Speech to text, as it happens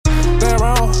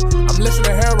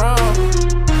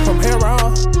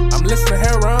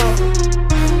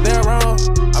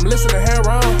listening hair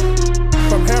on.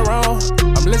 From hair on,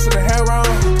 I'm listening hair on.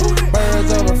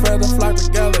 Birds of a feather flock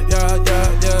together,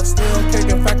 yeah. Still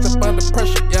kicking facts up under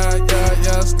pressure,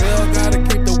 yeah. Still gotta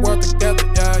keep the world together,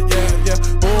 yeah.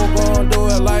 Who gon' do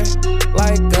it like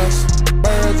us?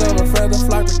 Birds of a feather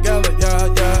flock together,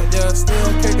 yeah.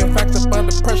 Still kicking facts up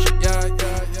under pressure, yeah.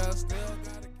 Still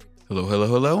gotta keep the...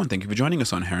 Hello, and thank you for joining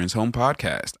us on Heron's Home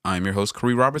Podcast. I'm your host,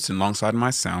 Corey Robertson, alongside my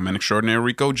soundman extraordinary,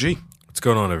 Rico G. What's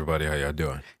going on, everybody? How y'all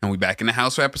doing? And we back in the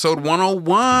house for episode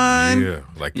 101. Yeah,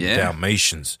 like the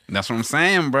Dalmatians. That's what I'm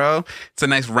saying, bro. It's a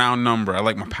nice round number. I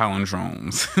like my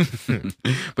palindromes.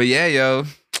 But yeah, yo,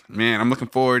 man, I'm looking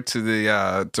forward to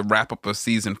the to wrap up of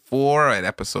season 4 at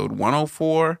episode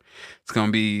 104. It's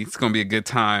gonna be a good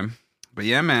time. But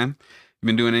yeah, man, you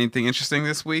been doing anything interesting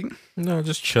this week? No,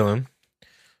 just chilling.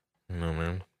 No,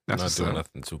 man. That's not doing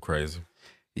nothing too crazy.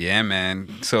 Yeah, man.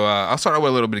 So I'll start out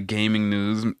with a little bit of gaming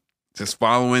news. Just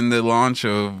following the launch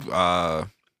of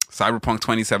Cyberpunk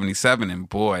 2077, and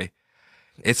boy,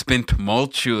 it's been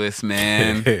tumultuous,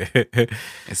 man.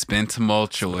 It's been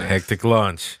tumultuous. Hectic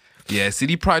launch. Yeah,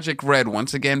 CD Projekt Red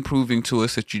once again proving to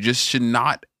us that you just should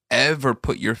not ever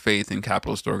put your faith in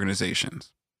capitalist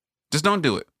organizations. Just don't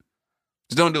do it.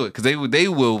 Just don't do it, because they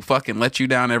will fucking let you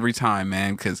down every time,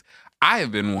 man. Because I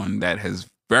have been one that has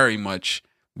very much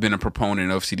been a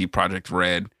proponent of CD Projekt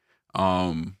Red.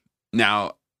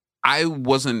 Now, I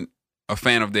wasn't a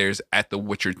fan of theirs at the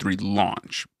Witcher 3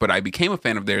 launch, but I became a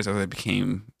fan of theirs as I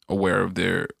became aware of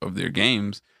their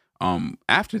games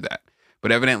after that.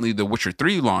 But evidently, the Witcher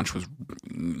 3 launch was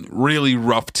really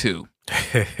rough too.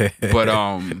 But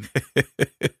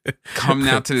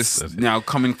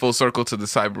coming full circle to the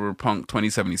Cyberpunk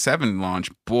 2077 launch,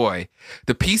 boy,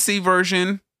 the PC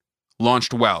version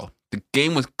launched well. The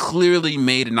game was clearly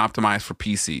made and optimized for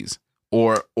PCs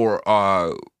or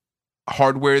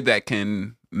hardware that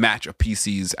can match a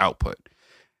PC's output.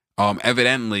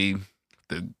 Evidently,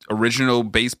 the original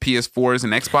base PS4s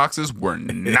and Xboxes were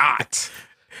not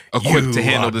equipped to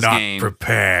handle this game.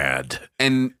 Prepared.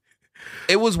 And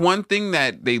it was one thing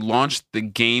that they launched the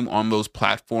game on those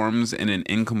platforms in an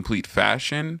incomplete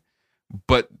fashion,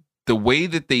 but the way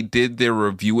that they did their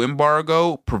review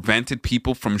embargo prevented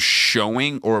people from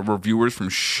showing, or reviewers from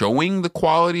showing, the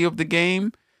quality of the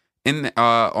game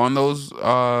on those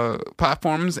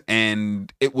platforms,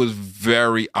 and it was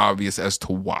very obvious as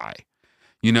to why,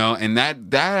 and that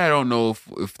I don't know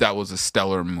if that was a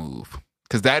stellar move,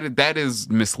 because that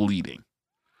is misleading.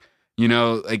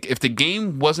 Like, if the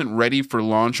game wasn't ready for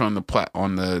launch on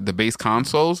the base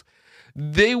consoles,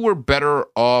 they were better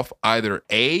off either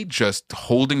A, just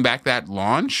holding back that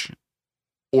launch,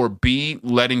 or B,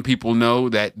 letting people know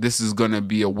that this is going to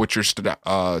be a Witcher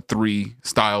 3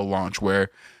 style launch,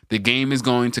 where the game is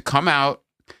going to come out,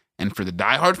 and for the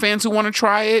diehard fans who want to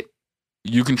try it,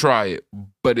 you can try it,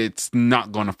 but it's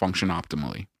not going to function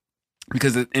optimally.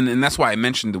 Because and that's why I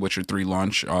mentioned the Witcher 3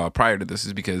 launch prior to this,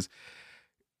 is because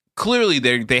clearly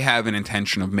they have an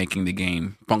intention of making the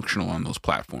game functional on those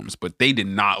platforms, but they did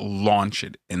not launch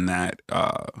it in that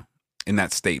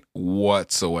state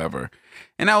whatsoever.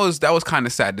 And that was kind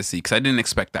of sad to see, because I didn't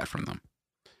expect that from them,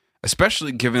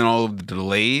 especially given all of the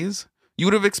delays. You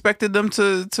would have expected them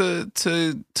to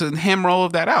hammer all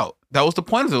of that out. That was the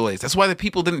point of the delays. That's why the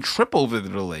people didn't trip over the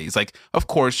delays. Like, of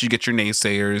course, you get your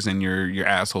naysayers and your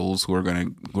assholes who are gonna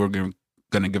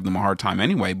give them a hard time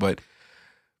anyway. But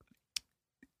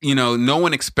no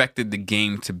one expected the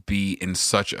game to be in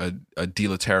such a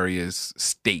deleterious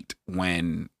state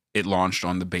when it launched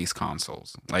on the base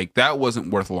consoles. Like, that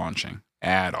wasn't worth launching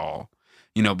at all.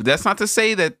 But that's not to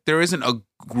say that there isn't a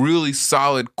really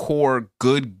solid core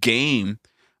good game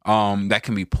that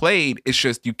can be played. It's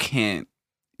just you can't.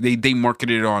 They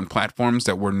marketed it on platforms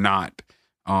that were not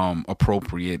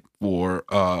appropriate for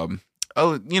a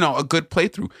good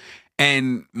playthrough.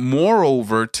 And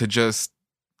moreover, to just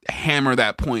hammer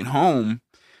that point home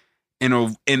in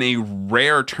a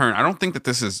rare turn, I don't think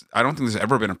there's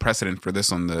ever been a precedent for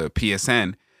this on the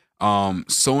PSN.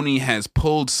 Sony has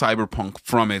pulled Cyberpunk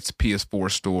from its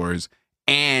PS4 stores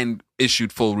and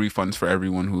issued full refunds for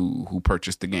everyone who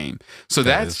purchased the game. So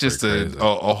that's just a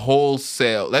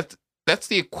wholesale. That's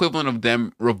the equivalent of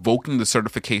them revoking the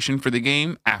certification for the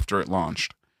game after it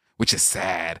launched, which is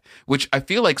sad. Which I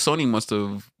feel like Sony must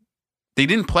have. They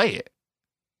didn't play it.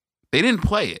 They didn't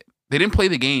play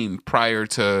the game prior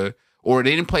to, or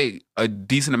they didn't play a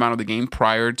decent amount of the game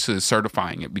prior to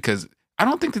certifying it, because I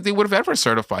don't think that they would have ever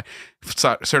certified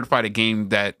a game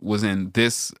that was in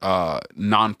this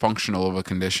non-functional of a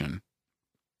condition.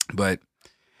 But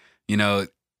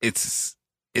it's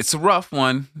a rough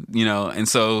one, and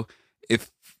so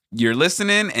if you're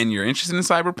listening and you're interested in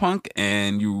Cyberpunk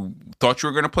and you thought you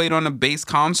were going to play it on a base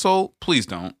console, please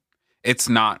don't. It's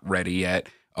not ready yet.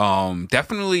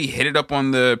 Definitely hit it up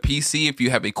on the PC if you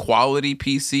have a quality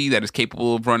PC that is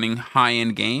capable of running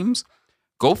high-end games.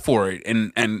 Go for it.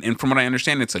 And from what I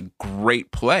understand, it's a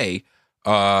great play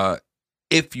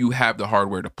if you have the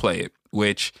hardware to play it,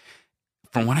 which,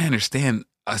 from what I understand,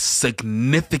 a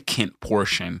significant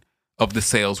portion of the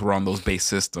sales were on those base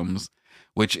systems,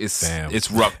 which is it's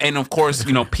rough. And of course,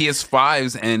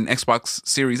 PS5s and Xbox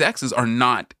Series X's are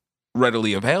not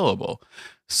readily available.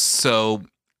 So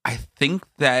I think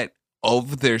that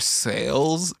of their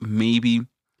sales, maybe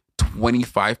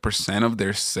 25% of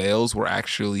their sales were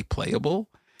actually playable.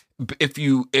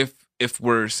 If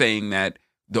we're saying that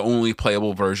the only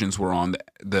playable versions were on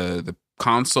the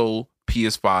console,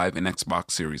 PS5, and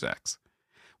Xbox Series X,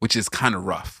 which is kind of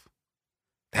rough.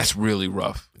 That's really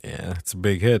rough. Yeah, it's a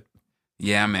big hit.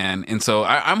 Yeah, man. And so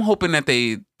I'm hoping that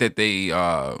they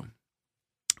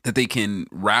can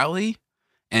rally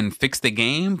and fix the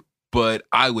game. But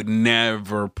I would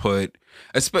never put,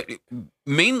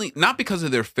 mainly not because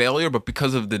of their failure, but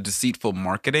because of the deceitful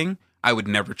marketing. I would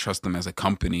never trust them as a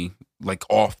company, like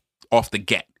off the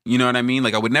get. You know what I mean?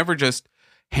 Like I would never just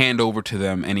hand over to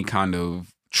them any kind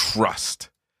of trust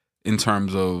in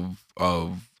terms of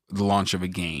the launch of a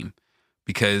game,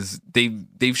 because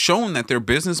they've shown that their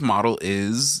business model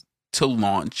is to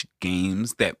launch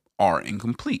games that are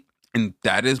incomplete. And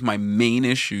that is my main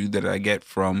issue that I get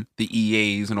from the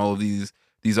EAs and all of these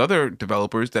other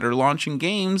developers that are launching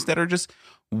games that are just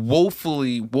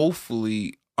woefully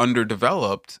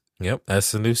underdeveloped. Yep,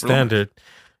 that's the new standard.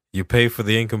 You pay for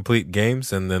the incomplete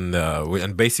games and then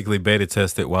and basically beta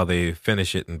test it while they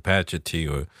finish it and patch it to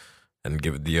you and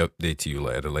give the update to you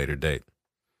at a later date.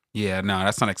 Yeah, no,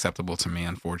 that's not acceptable to me,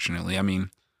 unfortunately. I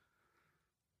mean,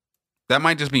 that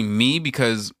might just be me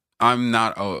because I'm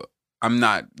not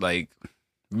like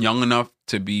young enough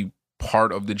to be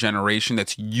part of the generation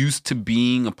that's used to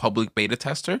being a public beta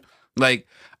tester. Like,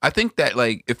 I think that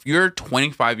like if you're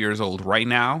 25 years old right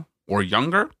now or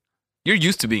younger, you're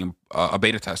used to being a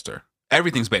beta tester.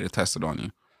 Everything's beta tested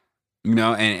on you,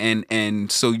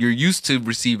 and so you're used to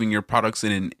receiving your products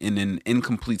in an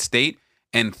incomplete state,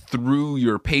 and through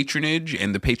your patronage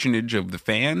and the patronage of the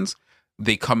fans,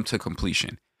 they come to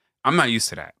completion. I'm not used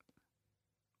to that.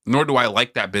 Nor do I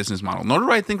like that business model. Nor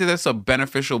do I think that that's a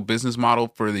beneficial business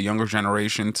model for the younger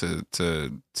generation to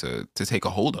take a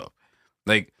hold of.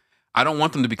 Like, I don't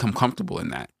want them to become comfortable in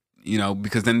that,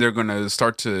 because then they're going to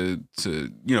start to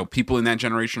people in that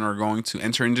generation are going to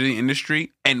enter into the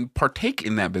industry and partake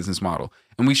in that business model.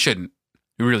 And we shouldn't.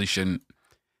 We really shouldn't.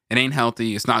 It ain't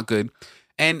healthy. It's not good.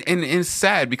 And it's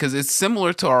sad because it's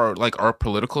similar to our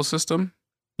political system.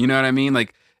 You know what I mean?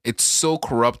 Like, it's so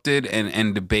corrupted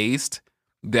and debased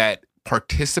that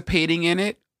participating in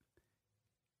it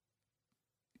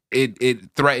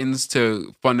threatens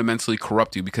to fundamentally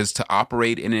corrupt you, because to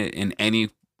operate in it in any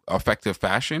effective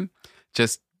fashion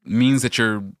just means that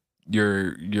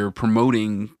you're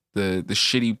promoting the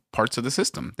shitty parts of the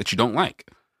system that you don't like.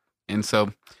 And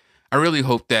so I really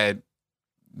hope that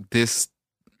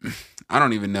I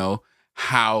don't even know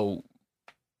how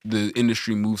the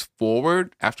industry moves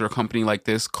forward after a company like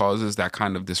this causes that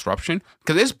kind of disruption,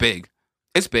 because it's big.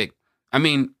 It's big. I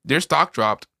mean, their stock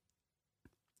dropped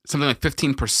something like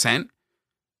 15%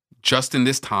 just in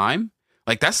this time.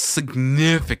 Like, that's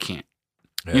significant.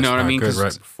 Yeah, you know what I mean? Because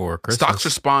right before Christmas, stocks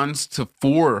responds to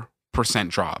 4%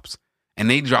 drops, and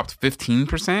they dropped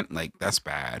 15%. Like, that's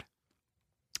bad.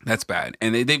 That's bad.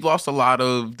 And they've lost a lot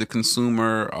of the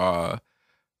consumer,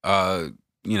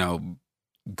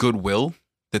 goodwill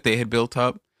that they had built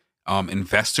up.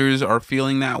 Investors are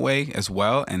feeling that way as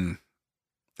well, and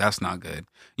that's not good.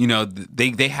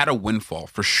 They had a windfall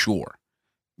for sure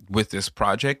with this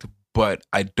project, but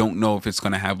I don't know if it's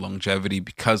going to have longevity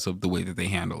because of the way that they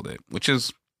handled it, which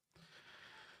is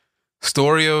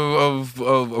story of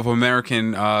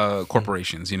American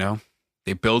corporations.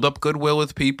 They build up goodwill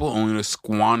with people only to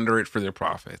squander it for their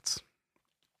profits.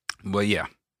 But yeah,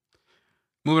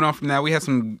 moving on from that, we had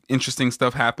some interesting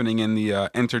stuff happening in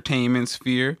the entertainment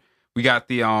sphere. We got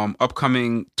the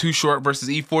upcoming Too Short versus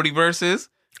E40 versus.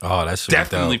 Oh, that's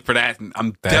definitely dope. For that.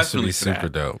 I'm definitely for super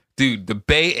that. Dope, dude. The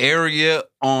Bay Area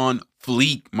on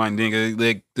fleek, my nigga.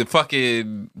 Like, the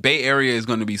fucking Bay Area is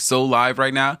going to be so live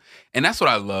right now, and that's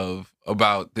what I love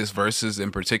about this versus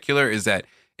in particular, is that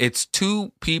it's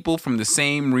two people from the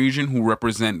same region who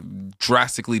represent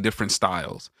drastically different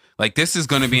styles. Like, this is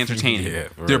going to be entertaining. Yeah,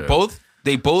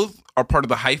 they both are part of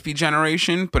the hyphy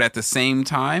generation, but at the same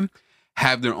time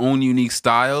have their own unique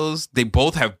styles. They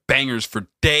both have bangers for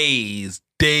days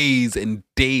days and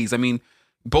days. I mean,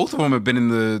 both of them have been in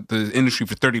the industry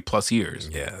for 30 plus years.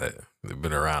 Yeah, they've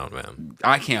been around, man.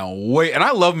 I can't wait. And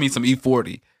I love me some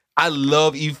E40. I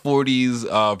love E40's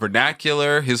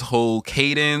vernacular, his whole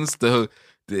cadence,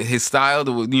 his style,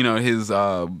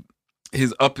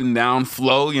 his up and down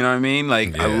flow, you know what I mean?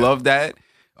 Like, I love that.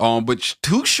 But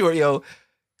Too Short,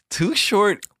 Too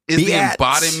Short is the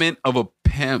embodiment of a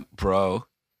pimp, bro.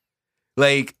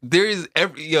 Like, there is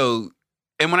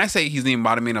and when I say he's the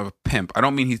embodiment of a pimp, I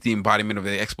don't mean he's the embodiment of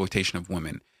the exploitation of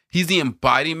women. He's the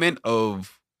embodiment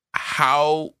of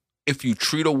how, if you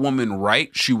treat a woman right,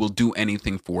 she will do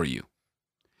anything for you.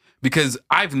 Because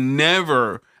I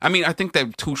think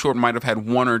that Too Short might have had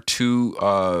one or two,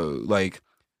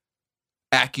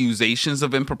 accusations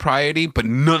of impropriety, but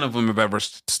none of them have ever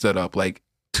stood up. Like,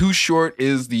 Too Short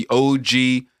is the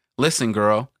OG, listen,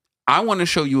 girl, I want to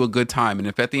show you a good time. And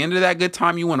if at the end of that good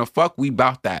time you want to fuck, we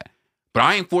bout that. But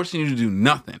I ain't forcing you to do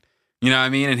nothing. You know what I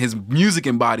mean? And his music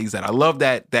embodies that. I love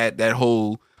that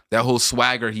whole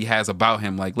swagger he has about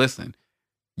him. Like, listen,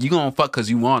 you gonna fuck because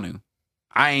you want to.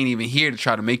 I ain't even here to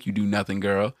try to make you do nothing,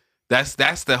 girl. That's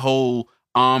the whole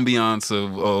ambiance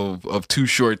of Too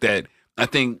Short that I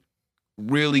think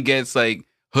really gets like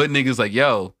hood niggas like,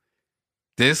 yo,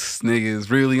 this nigga is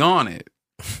really on it.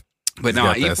 But no,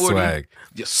 E40, swag.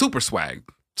 Just super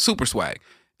swag.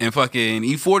 And fucking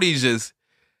E40 is just,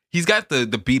 he's got the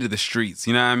beat of the streets,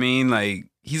 you know what I mean? Like,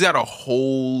 he's got a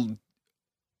whole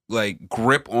like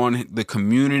grip on the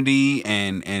community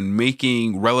and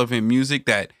making relevant music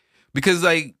that, because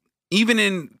like even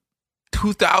in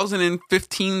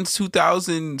 2015,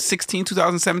 2016,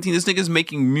 2017, this nigga's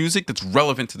making music that's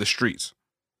relevant to the streets.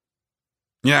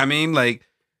 You know what I mean? Like,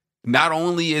 not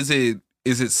only is it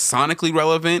sonically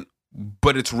relevant,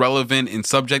 but it's relevant in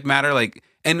subject matter. Like,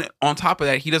 and on top of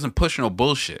that, he doesn't push no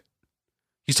bullshit.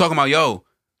 He's talking about, yo,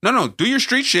 no, do your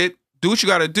street shit, do what you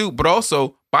got to do, but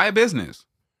also buy a business,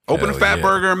 open a fat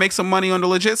burger, and make some money on the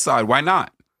legit side. Why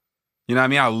not? You know what I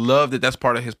mean? I love that that's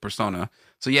part of his persona.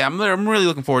 So yeah, I'm really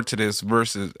looking forward to this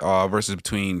versus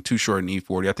between Too Short and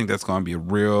E40. I think that's going to be a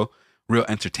real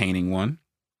entertaining one.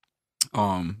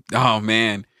 Oh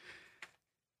man,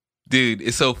 dude,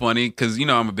 it's so funny because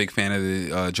I'm a big fan of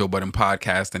the Joe Budden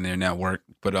podcast and their network,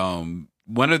 but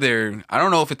one of their, I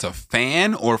don't know if it's a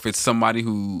fan or if it's somebody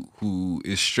who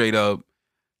is straight up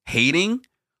hating,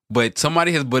 but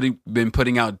somebody has been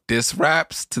putting out diss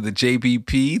raps to the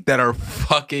JBP that are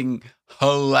fucking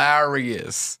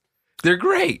hilarious. They're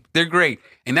great.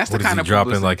 And that's the kind of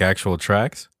dropping like actual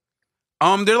tracks.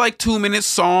 They're like 2-minute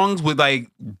songs with like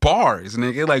bars,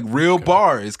 nigga, like real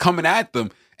bars coming at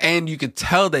them. And you could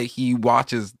tell that he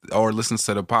watches or listens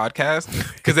to the podcast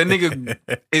because that nigga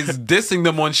is dissing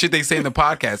them on shit they say in the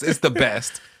podcast. It's the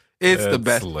best. It's the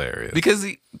best. Hilarious. Because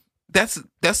that's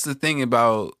the thing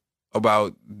about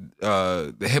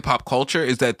the hip hop culture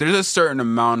is that there's a certain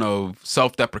amount of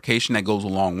self-deprecation that goes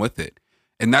along with it.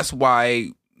 And that's why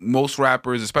most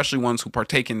rappers, especially ones who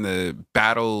partake in the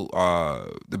battle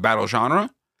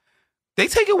genre, they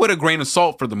take it with a grain of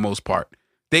salt for the most part.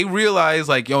 They realize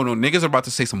like, yo, no, niggas are about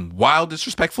to say some wild,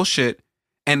 disrespectful shit.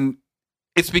 And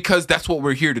it's because that's what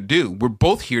we're here to do. We're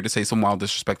both here to say some wild,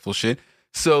 disrespectful shit.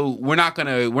 So we're not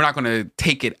gonna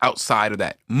take it outside of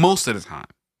that most of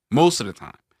the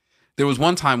time. There was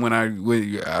one time when I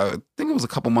think it was a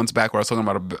couple months back where I was talking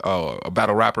about a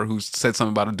battle rapper who said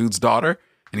something about a dude's daughter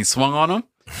and he swung on him.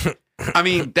 I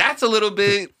mean, that's a little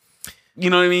bit, you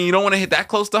know what I mean? You don't want to hit that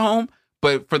close to home,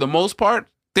 but for the most part,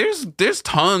 there's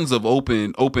tons of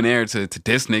open air to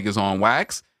diss niggas on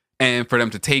wax, and for them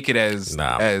to take it as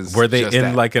were they in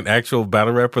that. Like an actual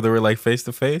battle rap where they were like face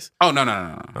to face? Oh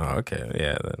no. Oh, okay,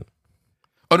 yeah. Then.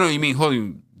 Oh no, you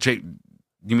mean Jake?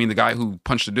 You mean the guy who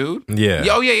punched the dude? Yeah.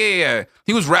 Oh yeah.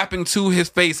 He was rapping to his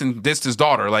face and dissed his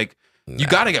daughter. Like, you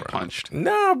gotta get punched.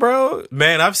 Nah, bro.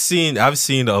 Man, I've seen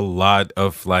a lot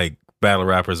of like battle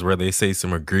rappers where they say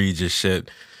some egregious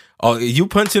shit. Oh, you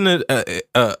punching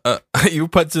you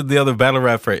punching the other battle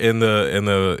rapper in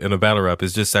the battle rap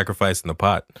is just sacrificing the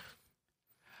pot.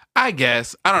 I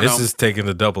guess. I don't know. This is taking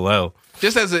the double L.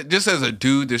 Just as a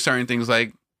dude, there's certain things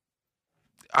like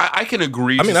I can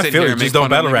agree. I mean, I feel it. Just don't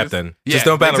battle rap then. Yeah, just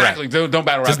don't battle exactly. rap. Don't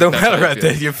battle rap. Just don't battle rap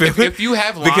then. You feel me? If you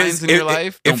have lines in your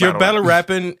life, if you're battle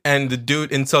rapping and the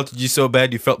dude insulted you so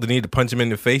bad you felt the need to punch him in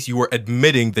the face, you were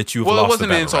admitting that you've lost the battle. Well, it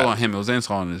wasn't an insult on him. It was an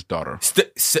insult on his daughter.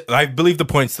 I believe the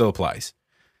point still applies.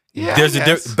 Yeah,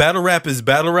 there's battle rap is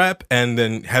battle rap, and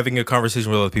then having a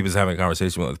conversation with other people is having a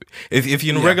conversation with other people. If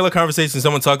you're in a regular conversation,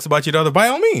 someone talks about your daughter, by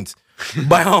all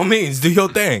means, do your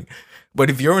thing. But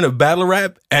if you're in a battle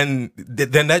rap, and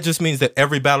then that just means that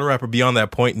every battle rapper beyond that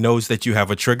point knows that you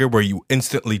have a trigger where you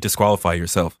instantly disqualify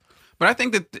yourself. But I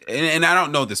think that, and I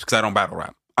don't know this because I don't battle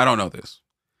rap. I don't know this.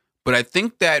 But I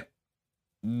think that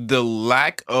the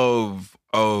lack of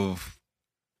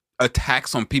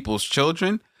attacks on people's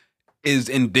children is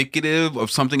indicative of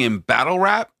something in battle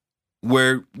rap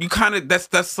where you kind of,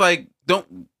 that's like,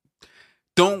 don't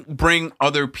bring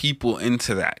other people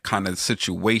into that kind of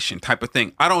situation type of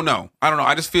thing. I don't know.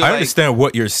 I just feel I like, understand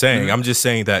what you're saying. I'm just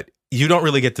saying that you don't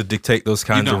really get to dictate those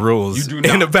kinds of rules you do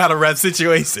not. in a battle rap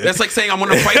situation. That's like saying I'm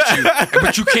going to fight you,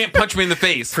 but you can't punch me in the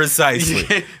face.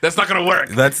 Precisely. That's not going to work.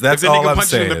 That's if all I'm punch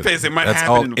saying. You in the face, it might that's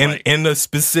happen all, in the fight. in a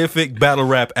specific battle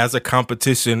rap as a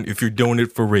competition, if you're doing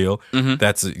it for real,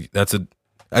 that's a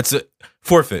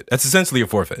forfeit. That's essentially a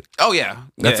forfeit. Oh yeah,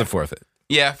 that's a forfeit.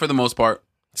 Yeah, for the most part.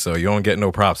 So you don't get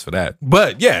no props for that.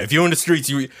 But yeah, if you're in the streets,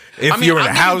 you're in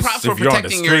a house, if you're on the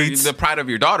streets, the pride of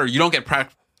your daughter, you don't get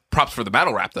props for the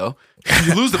battle rap though.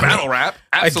 You lose the battle rap,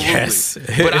 absolutely. I guess.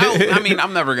 But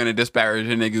I'm never gonna disparage a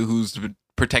nigga who's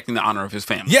protecting the honor of his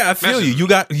family. Yeah, I feel you.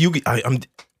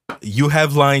 You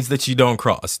have lines that you don't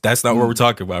cross. That's not what we're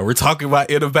talking about. We're talking about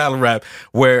in a battle rap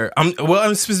where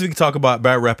I'm specifically talking about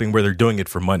battle rapping where they're doing it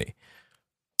for money.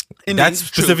 And that's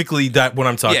specifically what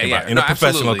I'm talking about in a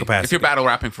professional capacity. If you're battle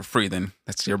rapping for free, then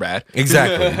that's your bad.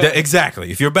 Exactly.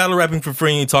 Exactly. If you're battle rapping for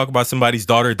free and you talk about somebody's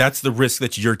daughter, that's the risk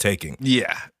that you're taking.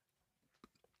 Yeah.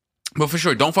 But for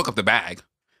sure, don't fuck up the bag.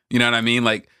 You know what I mean?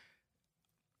 Like,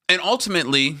 and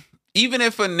ultimately, even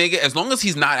if a nigga, as long as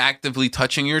he's not actively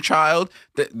touching your child,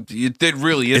 that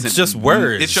really isn't. It's just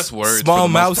words. It's just words. Small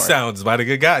mouth sounds, my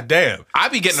nigga. God damn. I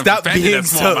be getting offended at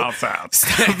small mouth sounds.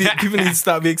 People need to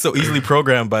stop being so easily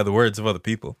programmed by the words of other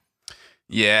people.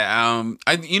 Yeah.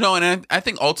 I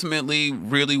think ultimately,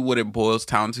 really, what it boils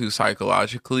down to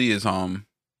psychologically is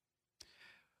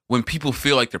when people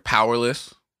feel like they're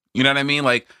powerless. You know what I mean?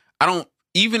 Like,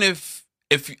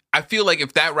 if I feel like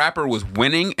if that rapper was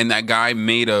winning and that guy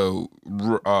made a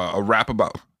rap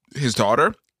about his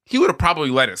daughter, he would have probably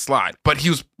let it slide. But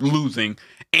he was losing,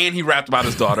 and he rapped about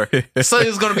his daughter, so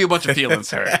there's going to be a bunch of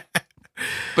feelings hurt.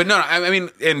 But no, I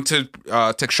mean, and to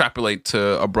extrapolate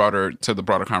to the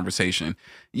broader conversation,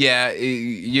 yeah,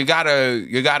 you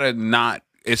gotta not,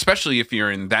 especially if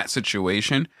you're in that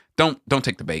situation, don't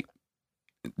take the bait,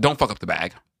 don't fuck up the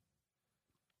bag.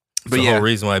 But the whole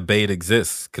reason why bait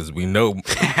exists, because we know,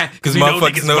 because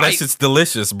motherfuckers know that shit's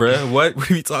delicious, bruh. What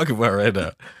are you talking about right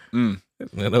now?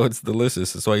 I know it's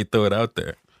delicious. That's why you throw it out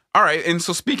there. All right, and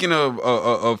so speaking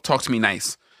of talk to me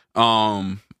nice,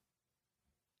 Tom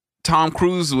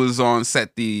Cruise was on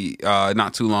set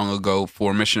not too long ago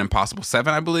for Mission Impossible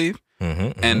 7, I believe,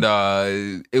 and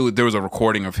there was a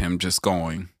recording of him just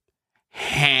going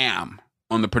ham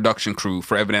on the production crew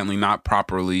for evidently not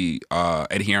properly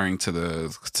adhering to the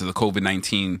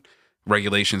COVID-19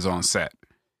 regulations on set.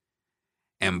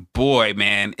 And boy,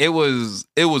 man, it was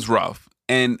rough.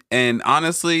 And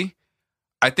honestly,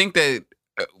 I think that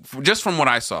just from what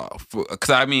I saw, because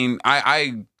I mean,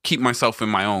 I keep myself in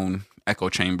my own echo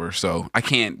chamber, so I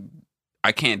can't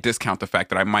discount the fact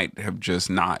that I might have just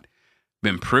not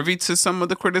been privy to some of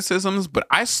the criticisms, but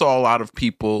I saw a lot of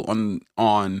people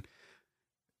on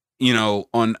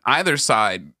either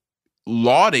side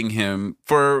lauding him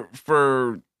for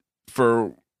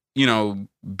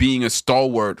being a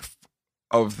stalwart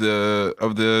of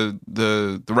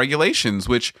the regulations,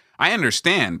 which I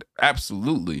understand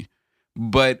absolutely,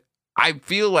 but I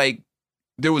feel like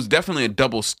there was definitely a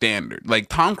double standard. Like,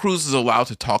 Tom Cruise is allowed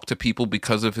to talk to people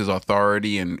because of his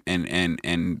authority and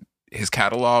his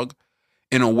catalog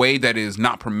in a way that is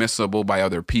not permissible by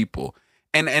other people,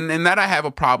 and that I have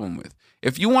a problem with.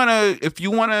 If you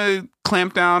wanna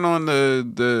clamp down on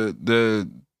the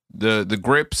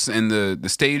grips and the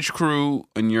stage crew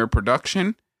in your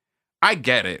production, I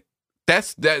get it.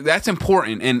 That's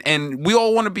important, and we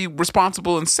all want to be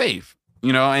responsible and safe,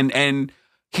 and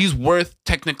he's worth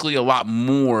technically a lot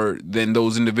more than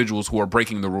those individuals who are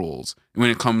breaking the rules when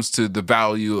it comes to the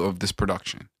value of this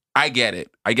production. I get it.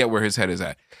 I get where his head is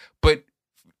at, but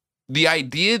the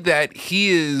idea that he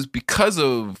is, because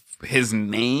of his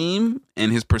name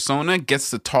and his persona, gets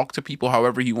to talk to people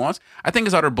however he wants, I think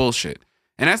is utter bullshit.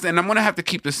 And I'm gonna have to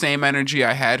keep the same energy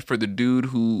I had for the dude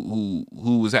who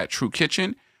was at True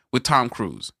Kitchen with Tom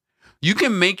Cruise. You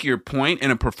can make your point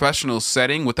in a professional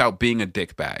setting without being a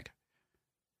dickbag.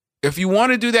 If you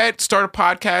want to do that, start a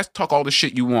podcast, talk all the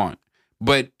shit you want.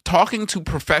 But talking to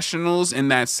professionals in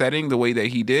that setting the way that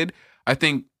he did, I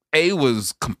think A,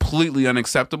 was completely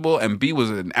unacceptable, and B, was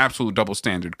an absolute double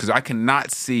standard, because I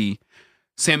cannot see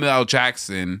Samuel L.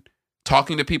 Jackson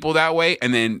talking to people that way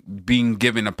and then being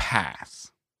given a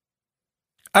pass?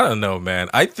 I don't know, man.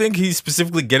 I think he's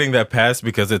specifically getting that pass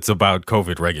because it's about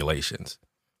COVID regulations.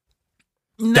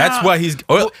 Nah. That's why he's.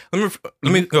 Well, let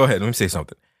me go ahead. Let me say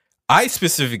something.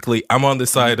 I'm on the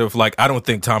side of like, I don't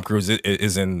think Tom Cruise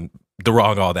is in the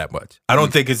wrong all that much. I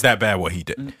don't think it's that bad what he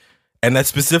did. And that's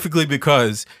specifically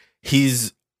because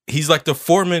he's like the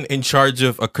foreman in charge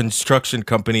of a construction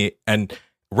company. And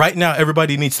right now,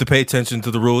 everybody needs to pay attention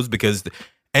to the rules because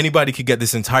anybody could get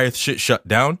this entire shit shut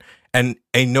down and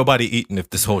ain't nobody eating if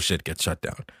this whole shit gets shut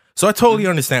down. So I totally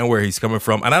understand where he's coming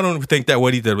from. And I don't think that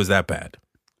what he did was that bad.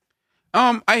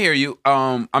 I hear you.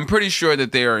 I'm pretty sure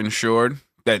that they are insured,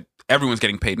 that everyone's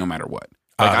getting paid no matter what.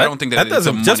 Like, I don't think that it's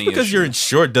a money just because issue. you're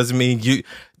insured doesn't mean you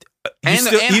And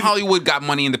still, even, Hollywood got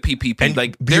money in the PPP. and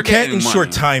Like, you can't insure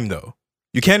time though.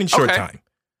 You can't insure time.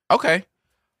 Okay.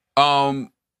 I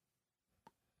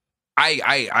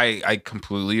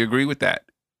completely agree with that.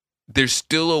 There's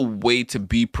still a way to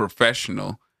be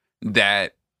professional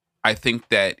that I think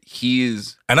that he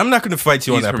is. And I'm not going to fight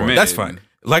you on that point. That's fine. permitted.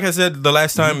 Like I said the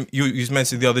last time, you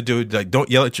mentioned the other dude, like, don't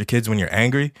yell at your kids when you're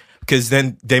angry because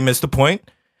then they miss the point.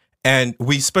 And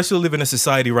we especially live in a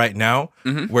society right now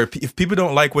where if people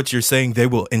don't like what you're saying, they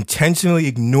will intentionally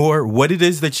ignore what it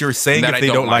is that you're saying if they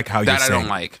don't like how you're saying. That I don't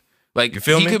like. Like, You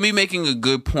feel he me? could be making a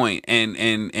good point,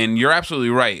 and you're absolutely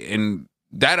right. And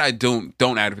that I don't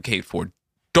advocate for.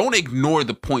 Don't ignore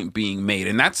the point being made.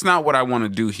 And that's not what I want to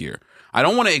do here. I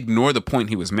don't want to ignore the point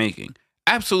he was making.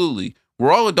 Absolutely.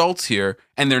 We're all adults here,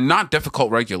 and they're not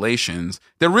difficult regulations.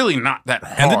 They're really not that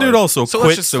hard. And the dude also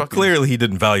quit, let's so clearly he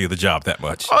didn't value the job that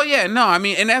much. Oh yeah, no, I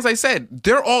mean, and as I said,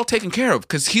 they're all taken care of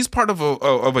because he's part of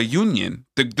a union.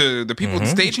 The people, the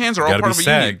stagehands are all Gotta part be of a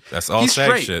SAG. union. That's all He's SAG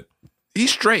straight. shit.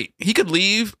 He's straight. He could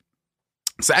leave.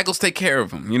 SAG will take care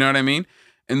of him. You know what I mean?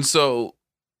 And so,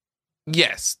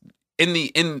 yes, in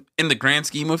the grand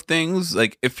scheme of things,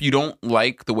 like, if you don't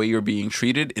like the way you're being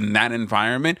treated in that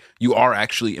environment, you are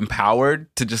actually empowered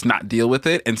to just not deal with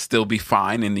it and still be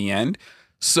fine in the end.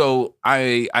 So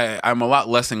I'm a lot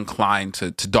less inclined to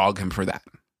dog him for that.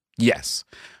 Yes.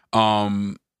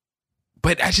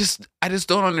 But I just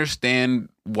don't understand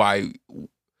why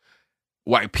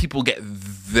people get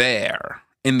there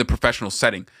in the professional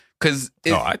setting. Because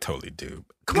I totally do.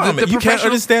 Come on, man. You can't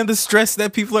understand the stress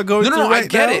that people are going through right now? I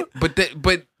get it.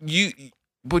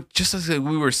 But just as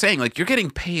we were saying, like, you're getting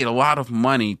paid a lot of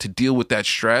money to deal with that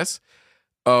stress.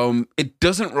 It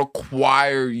doesn't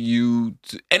require you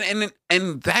to,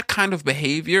 and that kind of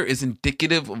behavior is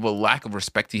indicative of a lack of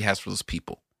respect he has for those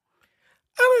people.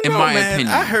 I don't know, in my man.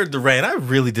 opinion. I heard the rant. I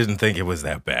really didn't think it was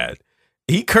that bad.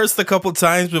 He cursed a couple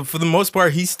times, but for the most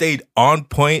part, he stayed on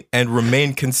point and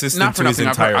remained consistent Not for to his nothing.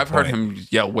 entire I've heard point. him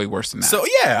yell way worse than that. So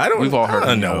yeah, We've all heard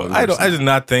I him don't yell know. way worse I than did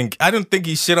not think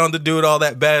he shit on the dude all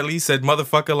that badly. He said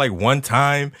motherfucker like one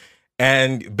time,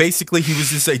 and basically he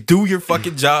was just like, do your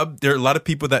fucking job. There are a lot of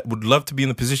people that would love to be in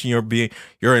the position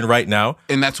you're in right now.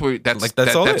 And that's where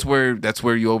that's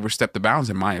where you overstep the bounds,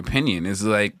 in my opinion. Is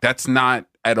like, that's not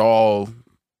at all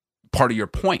part of your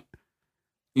point.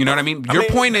 You know what I mean? Your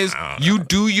point is you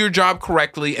do your job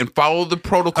correctly and follow the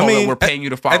protocol that we're paying you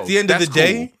to follow. At the end of the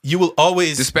day, you will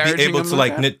always be able to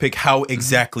like nitpick how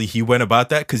exactly he went about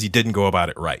that because he didn't go about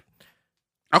it right.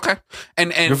 Okay.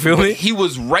 And You feel me? he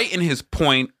was right in his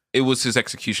point. It was his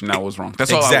execution that was wrong.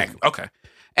 That's all. Exactly. Okay.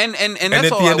 And that's at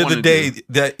the all end I of the wanna day, do.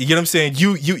 that you know what I'm saying,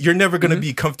 you're never gonna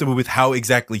be comfortable with how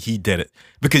exactly he did it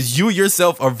because you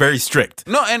yourself are very strict.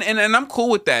 No, and I'm cool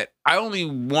with that. I only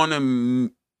want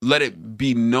to let it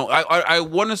be known. I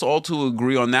want us all to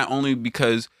agree on that, only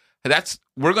because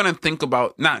we're gonna think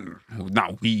about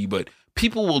not we, but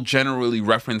people will generally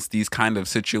reference these kind of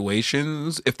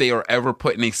situations if they are ever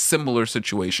put in a similar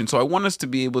situation. So I want us to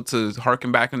be able to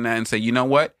harken back on that and say, you know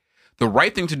what? The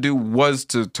right thing to do was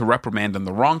to reprimand him.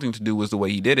 The wrong thing to do was the way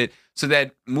he did it. So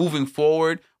that moving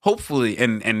forward, hopefully,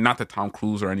 and not that Tom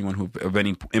Cruise or anyone who of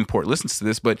any import listens to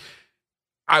this, but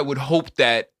I would hope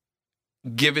that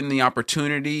given the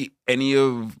opportunity, any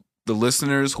of the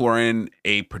listeners who are in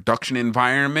a production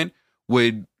environment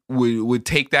would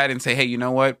take that and say, hey, you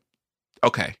know what?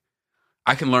 Okay,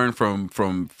 I can learn from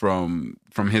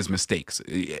his mistakes.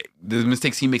 The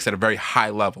mistakes he makes at a very high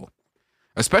level.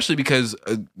 Especially because,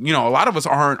 a lot of us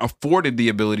aren't afforded the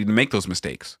ability to make those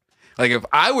mistakes. Like, if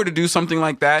I were to do something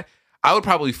like that, I would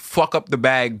probably fuck up the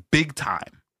bag big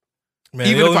time. Man,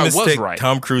 even the if only I was mistake right.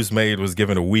 Tom Cruise made was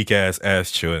giving a weak ass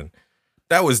chewing.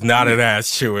 That was not an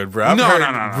ass chewing, bro. I've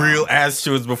heard real ass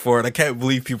chewings before, and I can't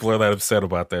believe people are that upset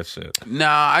about that shit.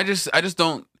 Nah, I just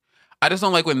don't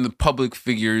like when the public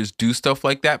figures do stuff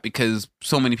like that because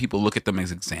so many people look at them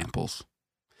as examples.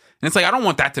 And it's like, I don't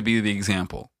want that to be the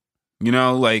example. You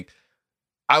know, like,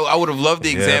 I would have loved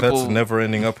the example. That's a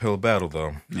never-ending uphill battle,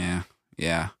 though.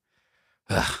 Yeah.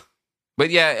 Ugh. But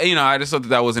yeah, you know, I just thought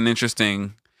that was an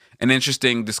interesting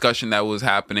discussion that was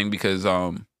happening because,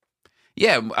 a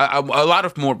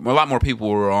lot more people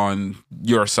were on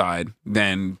your side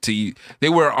they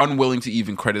were unwilling to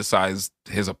even criticize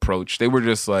his approach. They were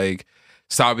just like,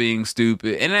 stop being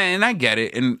stupid. And I get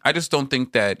it. And I just don't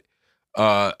think that,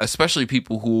 especially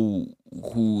people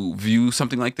who view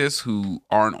something like this, who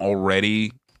aren't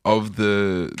already of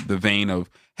the vein of,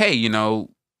 hey, you know,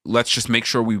 let's just make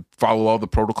sure we follow all the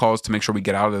protocols to make sure we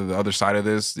get out of the other side of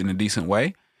this in a decent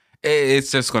way.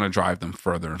 It's just going to drive them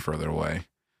further and further away.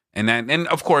 And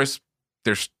of course,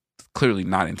 there's clearly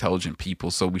not intelligent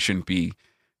people, so we shouldn't be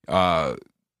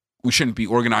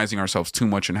organizing ourselves too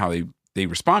much in how they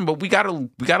respond. But we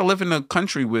gotta live in a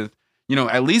country with, you know,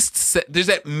 at least there's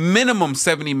at minimum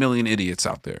 70 million idiots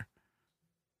out there.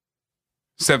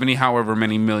 70 however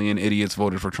many million idiots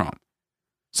voted for Trump.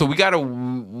 So we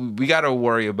gotta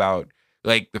worry about,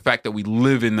 like, the fact that we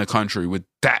live in the country with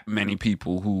that many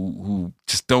people who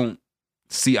just don't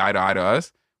see eye to eye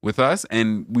with us,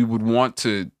 and we would want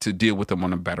to deal with them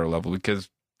on a better level, because,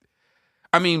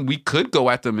 I mean, we could go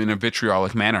at them in a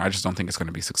vitriolic manner. I just don't think it's going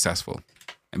to be successful.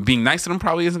 And being nice to them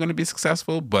probably isn't going to be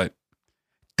successful, but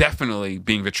definitely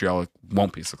being vitriolic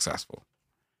won't be successful.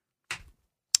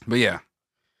 But yeah,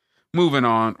 moving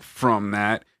on from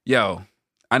that,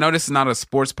 I know this is not a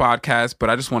sports podcast, but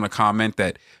I just want to comment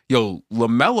that,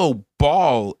 LaMelo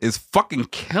Ball is fucking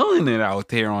killing it out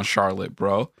there on Charlotte,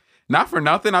 bro. Not for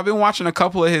nothing, I've been watching a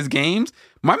couple of his games.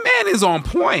 My man is on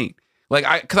point.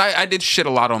 Like, I did shit a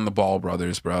lot on the Ball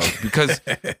brothers, bro. Because,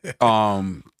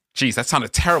 jeez, that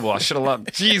sounded terrible. I shit a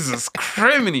lot. Jesus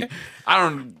criminy.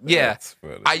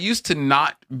 I used to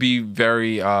not be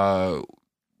very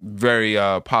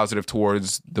positive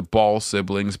towards the Ball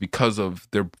siblings because of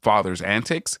their father's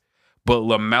antics. But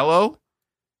LaMelo,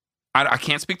 I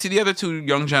can't speak to the other two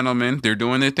young gentlemen. They're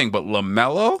doing their thing. But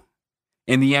LaMelo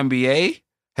in the NBA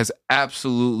has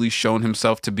absolutely shown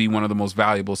himself to be one of the most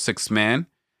valuable sixth man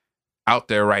out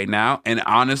there right now. And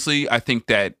honestly, I think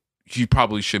that he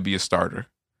probably should be a starter.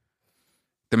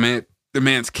 The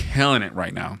man's killing it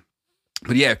right now.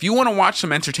 But yeah, if you want to watch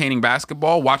some entertaining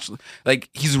basketball,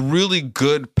 he's a really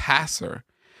good passer.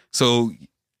 So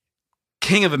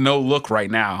king of the no look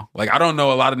right now. Like, I don't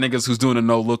know a lot of niggas who's doing a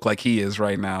no look like he is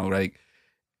right now. Like,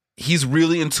 he's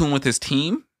really in tune with his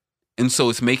team. And so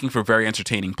it's making for very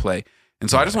entertaining play. And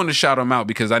so I just wanted to shout him out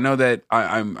because I know that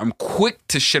I'm quick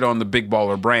to shit on the Big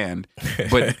Baller brand,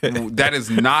 but that is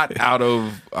not out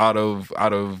of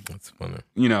That's funny.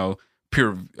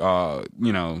 Pure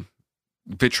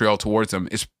vitriol towards them.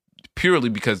 It's purely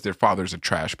because their father's a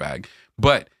trash bag.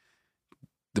 But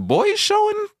the boy is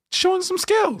showing some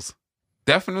skills.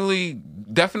 Definitely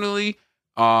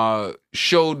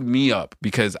showed me up,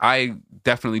 because I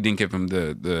definitely didn't give him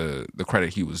the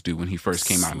credit he was due when he first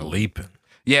came out. Sleeping.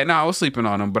 Yeah, no, I was sleeping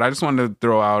on him, but I just wanted to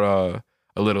throw out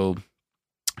a little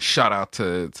shout out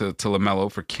to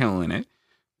LaMelo for killing it.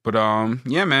 But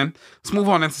yeah, man, let's move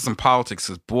on into some politics.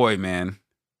 Cause boy, man,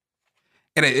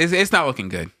 it's not looking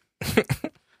good.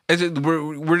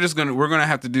 We're gonna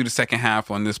have to do the second half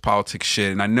on this politics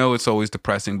shit, and I know it's always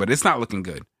depressing, but it's not looking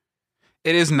good.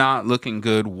 It is not looking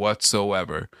good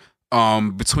whatsoever.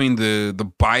 Between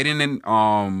the Biden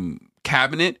and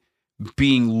cabinet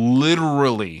being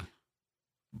literally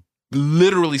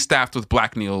staffed with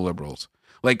black neoliberals.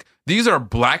 Like, these are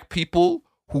black people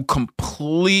who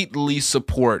completely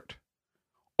support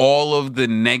all of the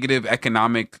negative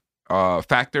economic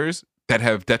factors that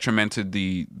have detrimented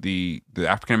the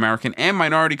African American and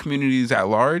minority communities at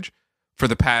large for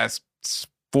the past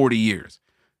 40 years.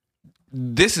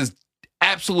 This is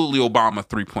absolutely Obama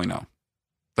 3.0.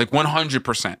 Like,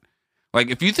 100%. Like,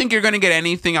 if you think you're going to get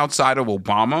anything outside of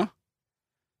Obama,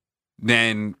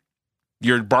 then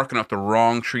you're barking up the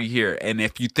wrong tree here. And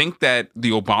if you think that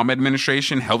the Obama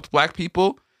administration helped black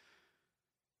people,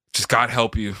 just God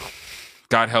help you.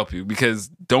 God help you. Because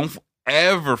don't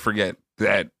ever forget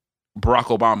that Barack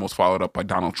Obama was followed up by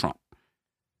Donald Trump.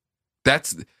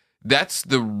 That's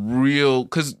the real,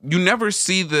 because you never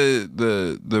see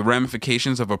the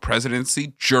ramifications of a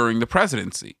presidency during the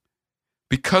presidency.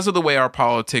 Because of the way our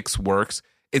politics works,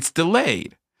 it's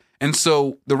delayed. And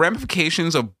so the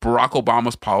ramifications of Barack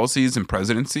Obama's policies and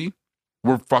presidency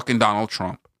were fucking Donald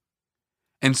Trump.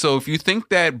 And so if you think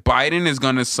that Biden is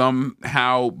going to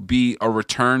somehow be a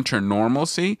return to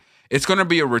normalcy, it's going to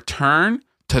be a return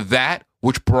to that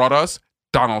which brought us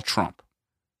Donald Trump.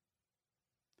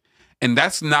 And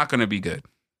that's not going to be good.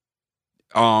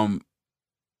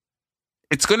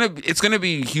 it's gonna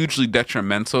be hugely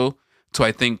detrimental to,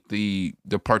 I think, the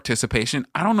participation.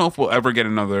 I don't know if we'll ever get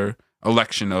another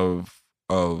election of.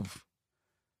 I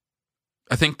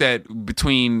think that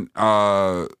between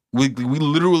we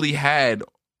literally had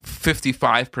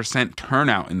 55%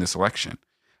 turnout in this election.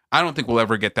 I don't think we'll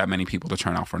ever get that many people to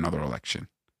turn out for another election.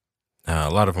 A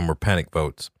lot of them were panic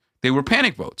votes. They were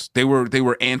panic votes. They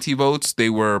were anti-votes. They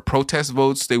were protest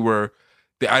votes.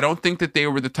 I don't think that they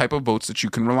were the type of votes that you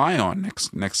can rely on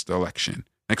next election,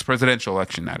 next presidential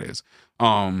election. That is,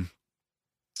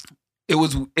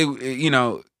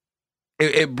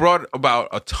 it brought about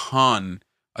a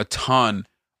ton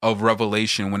of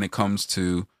revelation when it comes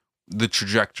to the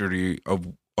trajectory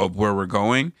of where we're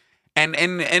going, and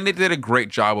it did a great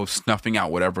job of snuffing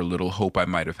out whatever little hope I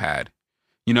might have had.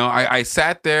 I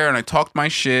sat there and I talked my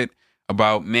shit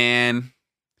about, man,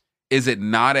 is it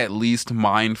not at least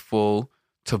mindful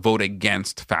to vote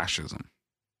against fascism?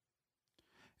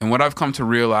 And what I've come to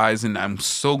realize, and I'm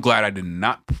so glad I did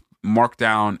not mark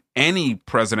down any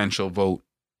presidential vote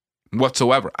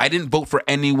whatsoever. I didn't vote for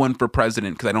anyone for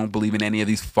president because I don't believe in any of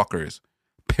these fuckers.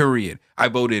 Period. I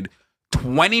voted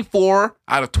 24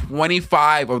 out of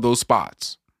 25 of those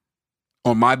spots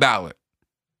on my ballot.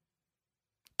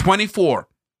 24.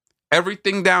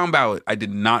 Everything down ballot. I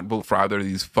did not vote for either of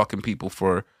these fucking people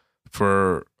for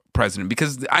president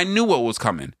because I knew what was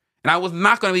coming. And I was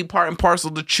not going to be part and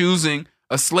parcel to choosing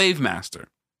a slave master.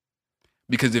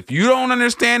 Because if you don't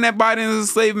understand that Biden is a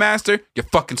slave master, you're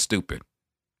fucking stupid.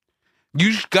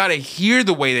 You got to hear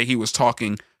the way that he was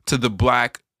talking to the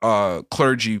black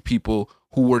clergy people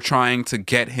who were trying to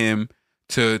get him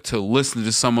to listen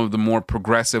to some of the more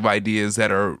progressive ideas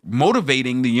that are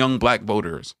motivating the young black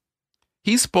voters.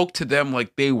 He spoke to them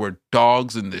like they were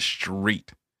dogs in the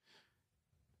street.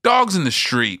 Dogs in the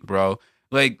street, bro.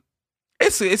 Like,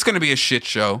 it's going to be a shit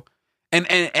show. And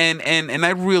I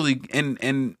really,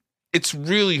 and it's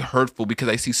really hurtful because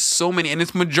I see so many, and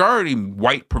it's majority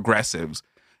white progressives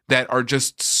that are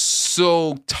just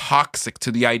so toxic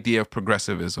to the idea of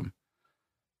progressivism.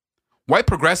 White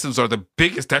progressives are the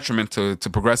biggest detriment to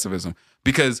progressivism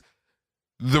because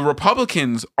the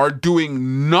Republicans are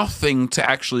doing nothing to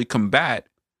actually combat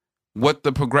what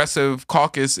the progressive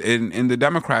caucus and the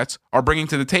Democrats are bringing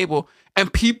to the table,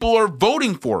 and people are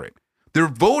voting for it. They're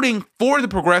voting for the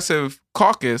progressive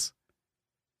caucus,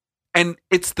 and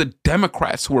it's the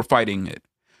Democrats who are fighting it.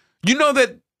 You know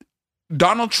that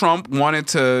Donald Trump wanted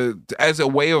to, as a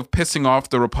way of pissing off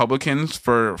the Republicans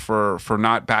for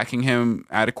not backing him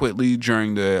adequately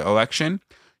during the election.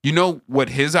 You know what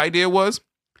his idea was?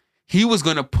 He was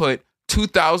going to put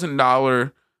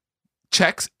 $2,000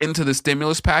 checks into the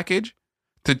stimulus package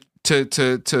to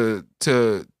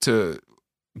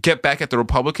get back at the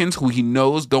Republicans who he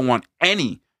knows don't want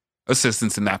any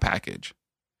assistance in that package.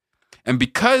 And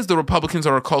because the Republicans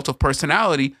are a cult of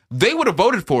personality, they would have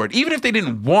voted for it, even if they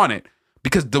didn't want it,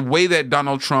 because the way that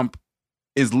Donald Trump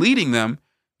is leading them,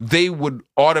 they would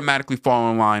automatically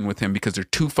fall in line with him because they're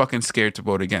too fucking scared to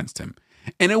vote against him.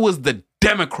 And it was the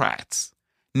Democrats,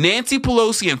 Nancy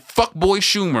Pelosi and fuckboy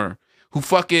Schumer, who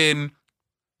fucking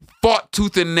fought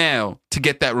tooth and nail to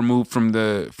get that removed from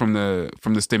the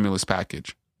stimulus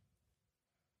package.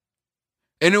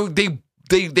 And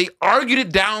they argued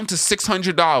it down to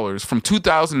 $600 from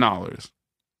 $2,000.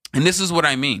 And this is what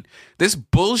I mean. This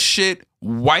bullshit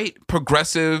white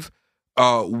progressive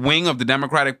wing of the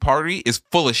Democratic Party is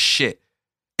full of shit.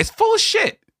 It's full of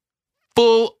shit.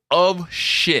 Full of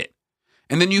shit.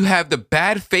 And then you have the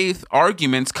bad faith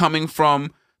arguments coming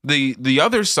from the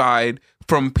other side,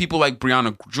 from people like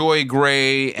Brianna Joy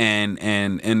Gray and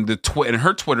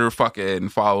her Twitter fucking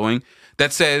following,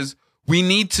 that says we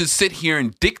need to sit here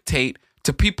and dictate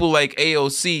to people like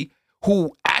AOC,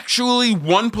 who actually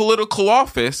won political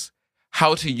office,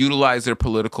 how to utilize their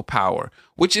political power,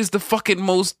 which is the fucking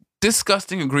most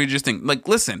disgusting, egregious thing. Like,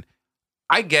 listen,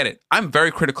 I get it. I'm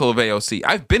very critical of AOC.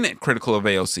 I've been critical of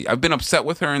AOC. I've been upset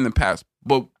with her in the past,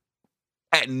 but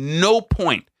at no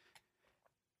point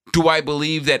do I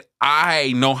believe that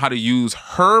I know how to use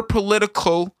her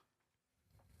political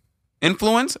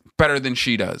influence better than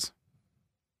she does,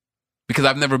 because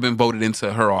I've never been voted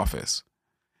into her office.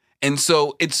 And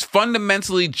so it's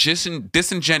fundamentally just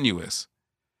disingenuous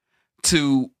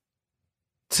to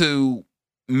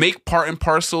make part and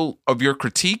parcel of your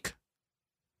critique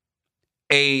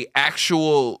a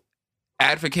actual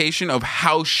advocation of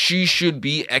how she should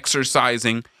be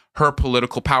exercising her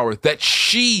political power that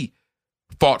she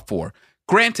fought for.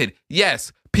 Granted,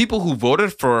 yes, people who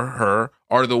voted for her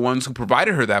are the ones who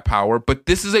provided her that power, but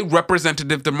this is a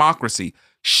representative democracy.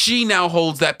 She now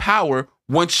holds that power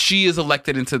once she is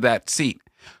elected into that seat.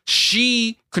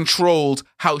 She controls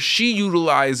how she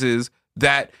utilizes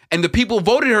that, and the people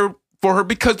voted for her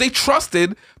because they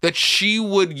trusted that she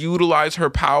would utilize her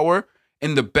power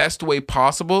in the best way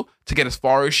possible to get as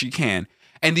far as she can.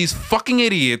 And these fucking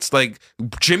idiots like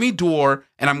Jimmy Dore,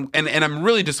 and I'm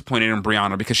really disappointed in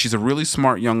Brianna because she's a really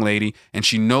smart young lady and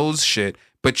she knows shit,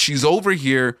 but she's over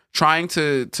here trying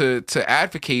to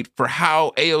advocate for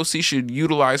how AOC should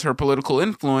utilize her political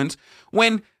influence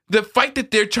when the fight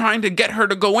that they're trying to get her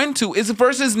to go into is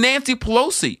versus Nancy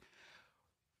Pelosi.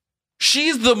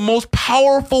 She's the most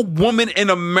powerful woman in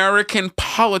American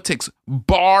politics,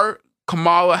 bar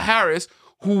Kamala Harris,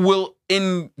 who will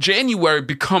in January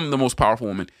become the most powerful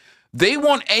woman. They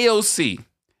want AOC,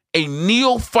 a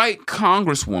neophyte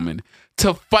congresswoman,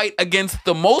 to fight against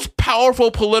the most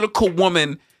powerful political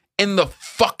woman in the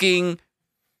fucking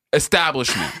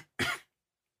establishment.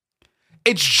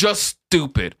 It's just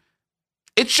stupid.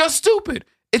 It's just stupid.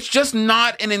 It's just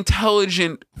not an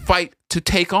intelligent fight to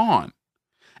take on.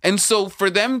 And so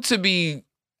for them to be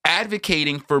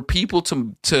advocating for people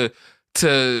to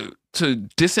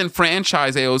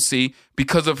disenfranchise AOC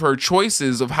because of her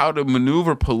choices of how to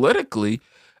maneuver politically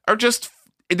are just,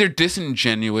 they're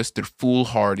disingenuous, they're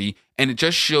foolhardy, and it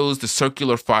just shows the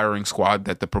circular firing squad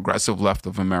that the progressive left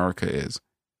of America is.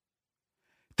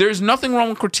 There's nothing wrong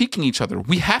with critiquing each other.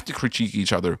 We have to critique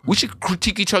each other. We should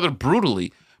critique each other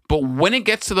brutally. But when it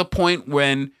gets to the point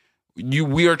when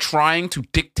we are trying to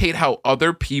dictate how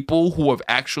other people who have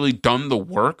actually done the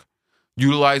work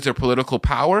utilize their political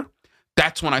power,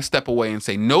 that's when I step away and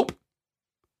say, nope,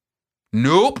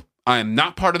 I am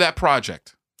not part of that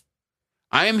project.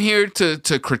 I am here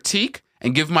to critique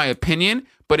and give my opinion,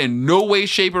 but in no way,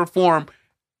 shape, or form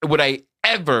would I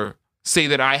ever say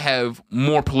that I have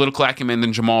more political acumen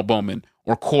than Jamal Bowman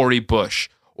or Cori Bush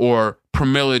or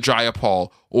Pramila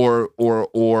Jayapal or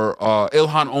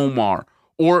Ilhan Omar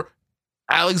or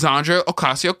Alexandria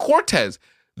Ocasio-Cortez.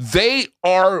 They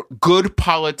are good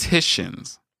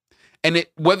politicians. And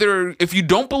if you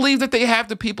don't believe that they have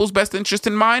the people's best interest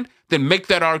in mind, then make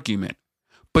that argument.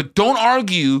 But don't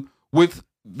argue with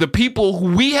the people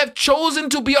who we have chosen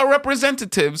to be our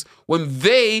representatives when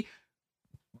they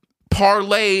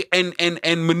parlay and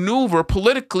maneuver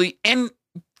politically in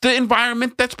the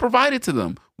environment that's provided to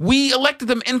them. We elected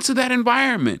them into that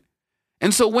environment.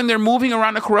 And so when they're moving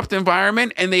around a corrupt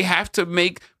environment and they have to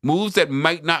make moves that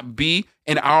might not be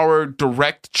in our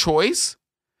direct choice,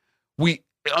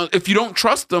 if you don't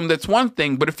trust them, that's one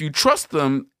thing. But if you trust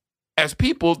them as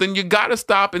people, then you got to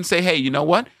stop and say, hey, you know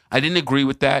what? I didn't agree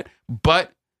with that.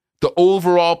 But the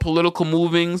overall political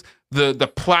movings,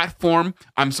 the platform,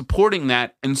 I'm supporting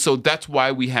that. And so that's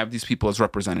why we have these people as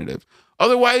representatives.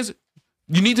 Otherwise,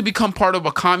 you need to become part of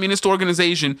a communist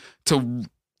organization to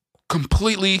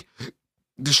completely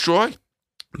destroy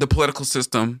the political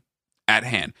system at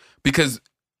hand. Because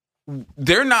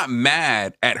they're not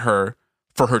mad at her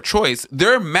for her choice.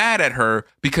 They're mad at her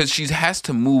because she has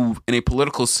to move in a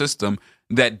political system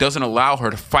that doesn't allow her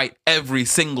to fight every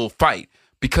single fight,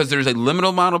 because there's a limited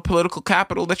amount of political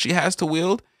capital that she has to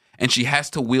wield, and she has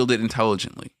to wield it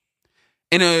intelligently.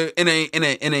 In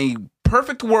a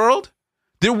perfect world,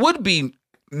 there would be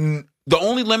the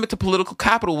only limit to political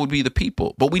capital would be the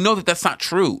people, but we know that that's not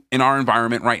true in our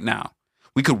environment right now.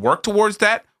 We could work towards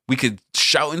that. We could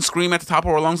shout and scream at the top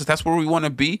of our lungs that that's where we want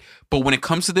to be. But when it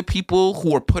comes to the people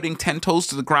who are putting 10 toes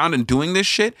to the ground and doing this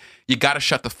shit, you got to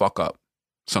shut the fuck up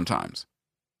sometimes.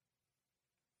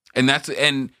 And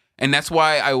that's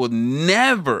why I will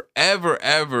never, ever,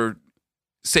 ever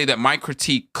say that my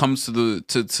critique comes to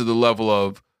the level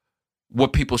of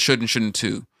what people should and shouldn't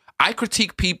do. I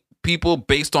critique people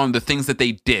based on the things that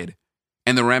they did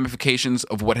and the ramifications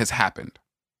of what has happened.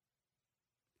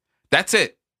 That's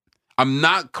it. I'm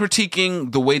not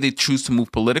critiquing the way they choose to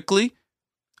move politically.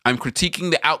 I'm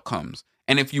critiquing the outcomes.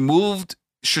 And if you moved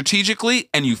strategically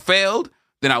and you failed,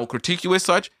 then I will critique you as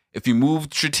such. If you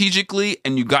moved strategically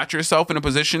and you got yourself in a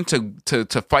position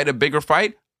to fight a bigger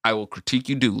fight, I will critique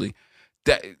you duly.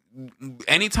 That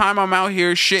anytime I'm out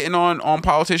here shitting on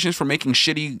politicians for making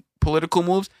shitty political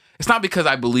moves, it's not because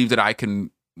I believe that I can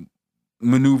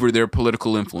maneuver their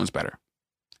political influence better.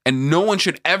 And no one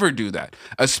should ever do that,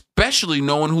 especially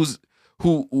no one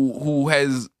who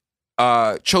has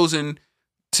chosen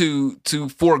to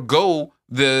forego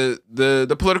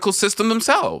the political system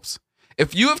themselves.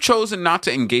 If you have chosen not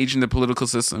to engage in the political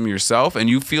system yourself and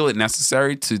you feel it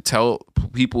necessary to tell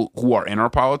people who are in our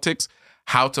politics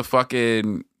how to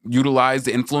fucking utilize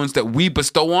the influence that we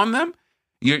bestow on them,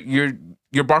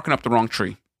 you're barking up the wrong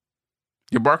tree.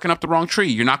 You're barking up the wrong tree.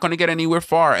 You're not going to get anywhere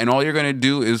far, and all you're going to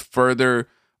do is further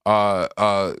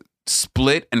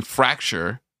split and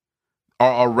fracture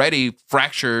are already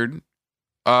fractured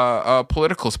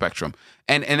political spectrum.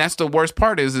 And that's the worst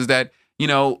part is that,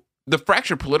 the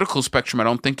fractured political spectrum, I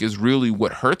don't think is really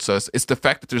what hurts us. It's the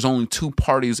fact that there's only two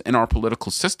parties in our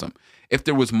political system. If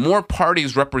there was more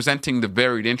parties representing the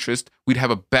varied interest, we'd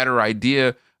have a better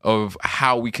idea of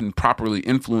how we can properly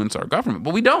influence our government,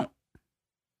 but we don't.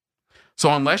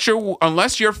 So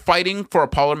unless you're fighting for a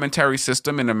parliamentary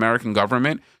system in American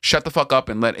government, shut the fuck up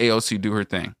and let AOC do her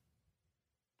thing.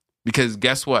 Because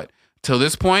guess what? Till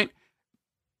this point,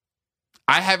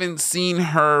 I haven't seen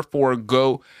her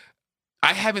forego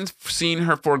any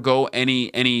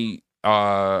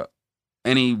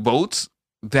votes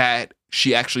that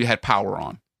she actually had power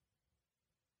on.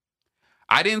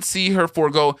 I didn't see her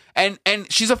forego, and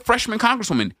she's a freshman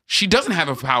congresswoman. She doesn't have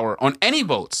a power on any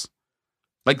votes.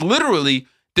 Like literally,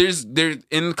 there's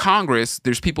in Congress,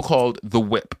 there's people called the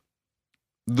whip.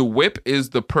 The whip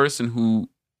is the person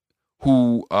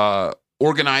who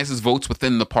organizes votes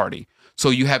within the party. So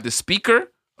you have the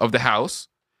Speaker of the House,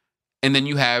 and then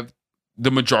you have the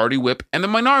majority whip and the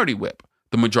minority whip.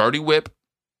 The majority whip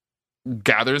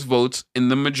gathers votes in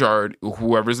the majority,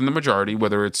 whoever's in the majority,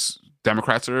 whether it's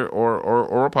Democrats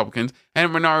or Republicans, and a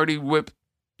minority whip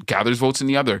gathers votes in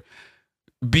the other.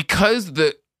 Because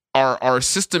our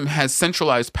system has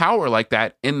centralized power like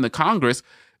that in the Congress,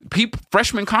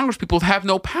 freshman Congress people have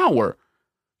no power.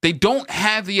 They don't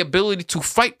have the ability to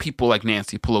fight people like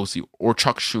Nancy Pelosi or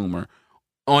Chuck Schumer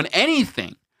on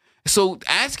anything. So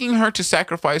asking her to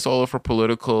sacrifice all of her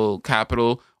political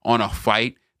capital on a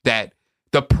fight that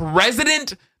the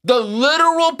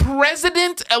literal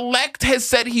president-elect has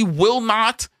said he will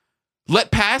not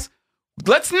let pass.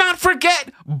 Let's not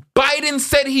forget, Biden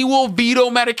said he will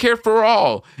veto Medicare for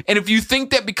all. And if you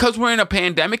think that because we're in a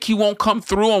pandemic, he won't come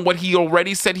through on what he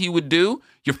already said he would do,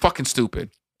 you're fucking stupid.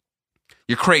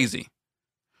 You're crazy.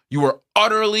 You are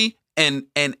utterly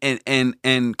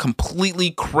and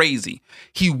completely crazy.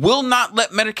 He will not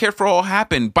let Medicare for all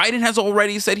happen. Biden has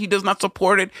already said he does not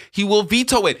support it. He will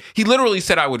veto it. He literally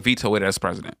said, I would veto it as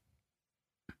president.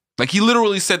 Like, he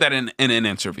literally said that in an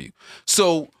interview.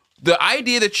 So the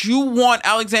idea that you want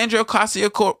Alexandria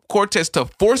Ocasio-Cortez to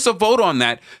force a vote on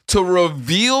that to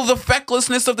reveal the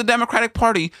fecklessness of the Democratic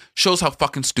Party shows how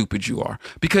fucking stupid you are.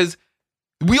 Because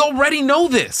we already know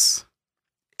this.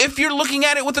 If you're looking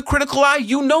at it with a critical eye,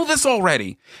 you know this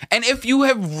already. And if you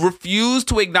have refused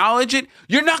to acknowledge it,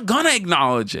 you're not going to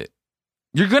acknowledge it.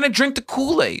 You're going to drink the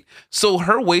Kool-Aid. So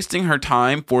her wasting her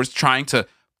time trying to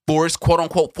quote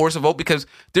unquote, force a vote, because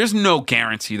there's no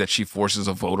guarantee that she forces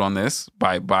a vote on this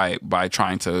by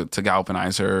trying to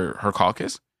galvanize her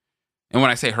caucus. And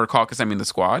when I say her caucus, I mean the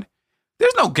squad.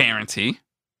 There's no guarantee.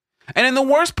 And then the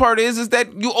worst part is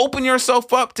that you open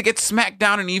yourself up to get smacked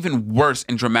down in even worse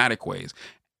and dramatic ways.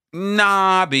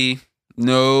 Nah, B.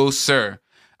 No, sir.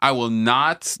 I will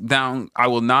not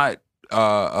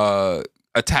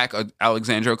attack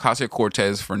Alexandria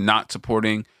Ocasio-Cortez for not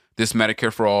supporting this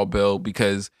Medicare for All bill,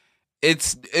 because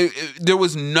there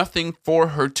was nothing for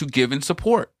her to give in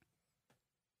support.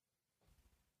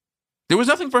 There was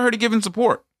nothing for her to give in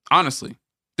support. Honestly,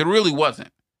 there really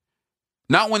wasn't.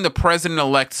 Not when the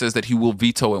president-elect says that he will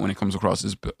veto it when it comes across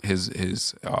his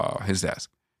desk.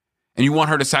 And you want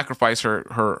her to sacrifice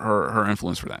her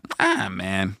influence for that.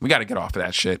 Man, we got to get off of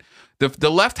that shit. The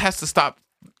left has to stop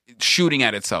shooting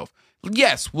at itself.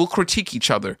 Yes, we'll critique each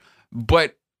other,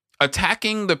 but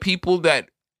attacking the people that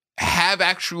have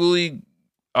actually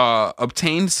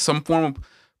obtained some form of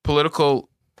political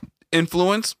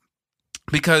influence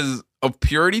because of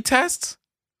purity tests,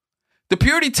 the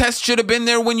purity test should have been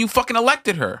there when you fucking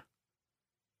elected her.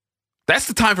 That's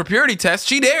the time for purity tests.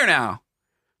 She there now.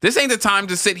 This ain't the time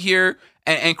to sit here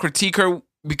and critique her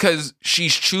because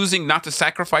she's choosing not to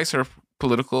sacrifice her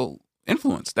political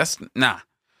influence.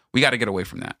 We got to get away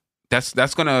from that.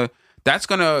 That's gonna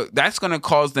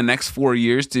cause the next 4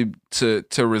 years to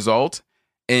result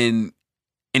in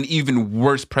an even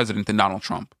worse president than Donald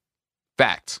Trump.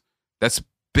 Fact. That's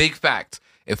big fact.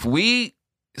 If we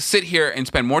sit here and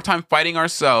spend more time fighting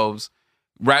ourselves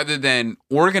rather than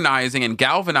organizing and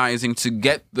galvanizing to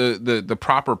get the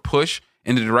proper push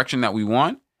in the direction that we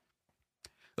want,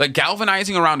 like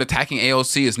galvanizing around attacking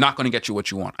AOC is not going to get you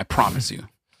what you want. I promise you.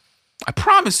 I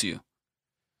promise you.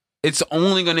 It's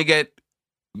only going to get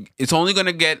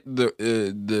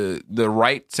the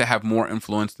right to have more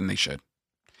influence than they should.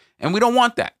 And we don't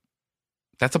want that.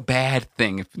 That's a bad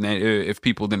thing if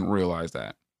people didn't realize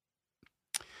that.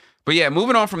 But yeah,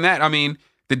 moving on from that, I mean,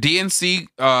 the DNC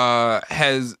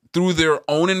has, through their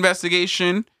own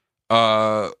investigation,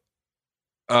 come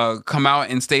out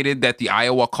and stated that the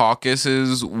Iowa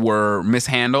caucuses were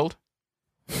mishandled.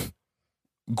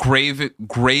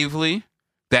 gravely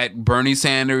that Bernie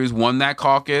Sanders won that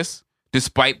caucus,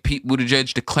 despite Pete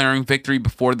Buttigieg declaring victory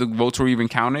before the votes were even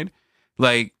counted.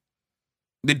 Like,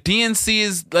 the DNC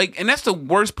is like, and that's the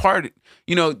worst part.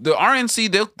 You know, the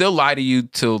RNC, they'll lie to you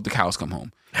till the cows come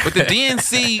home. But the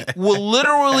DNC will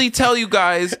literally tell you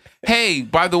guys, hey,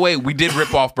 by the way, we did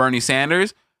rip off Bernie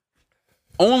Sanders.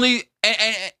 Only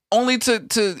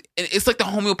to it's like the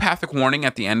homeopathic warning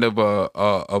at the end of a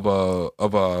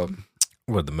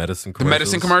what, the medicine commercials? The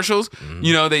medicine commercials. Mm-hmm.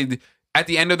 You know, they at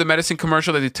the end of the medicine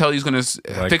commercial that they tell you is going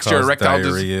to fix your erectile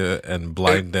diarrhea and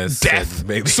blindness, death, and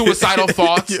maybe suicidal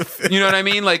thoughts. You know what I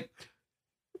mean? Like,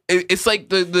 it's like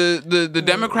the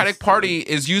Democratic Party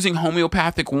is using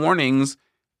homeopathic warnings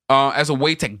as a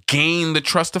way to gain the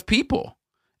trust of people.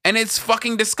 And it's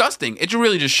fucking disgusting. It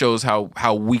really just shows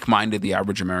how weak-minded the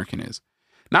average American is.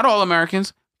 Not all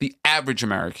Americans, the average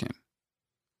American.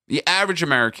 The average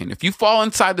American. If you fall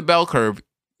inside the bell curve,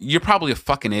 you're probably a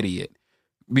fucking idiot.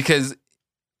 Because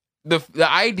the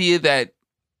idea that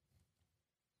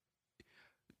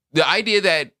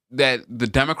the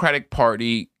Democratic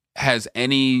Party has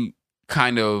any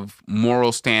kind of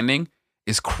moral standing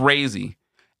is crazy.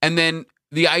 And then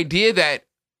the idea that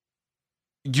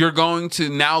you're going to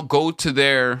now go to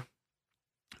their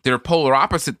polar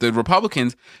opposite, the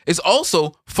Republicans, is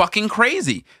also fucking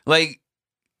crazy. Like,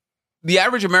 the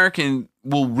average American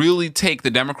will really take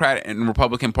the Democrat and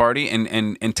Republican Party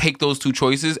and take those two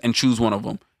choices and choose one of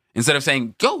them. Instead of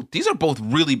saying, yo, these are both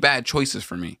really bad choices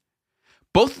for me.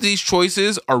 Both of these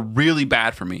choices are really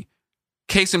bad for me.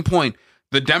 Case in point,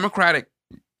 the Democratic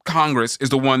Congress is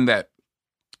the one that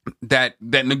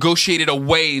negotiated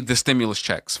away the stimulus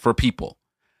checks for people.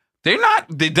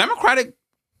 The Democratic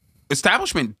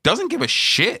establishment doesn't give a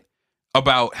shit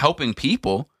about helping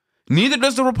people. Neither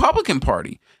does the Republican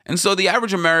Party. And so the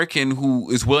average American who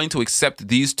is willing to accept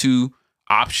these two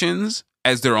options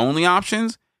as their only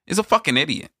options is a fucking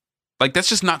idiot. Like, that's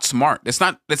just not smart. It's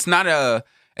not an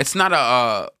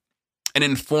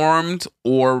informed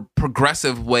or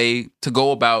progressive way to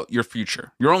go about your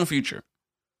future, your own future.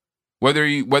 Whether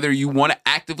you want to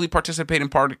actively participate in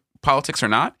politics or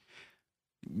not,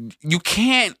 you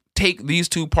can't take these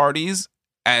two parties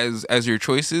as your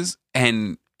choices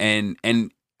and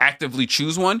actively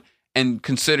choose one and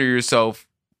consider yourself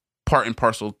part and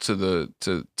parcel to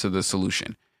the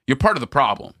solution. You're part of the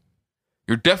problem.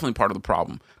 You're definitely part of the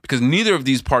problem, because neither of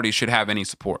these parties should have any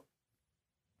support.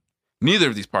 Neither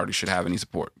of these parties should have any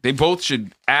support. They both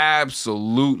should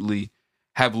absolutely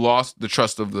have lost the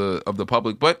trust of the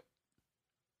public, but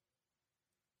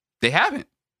they haven't,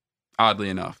 oddly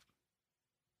enough.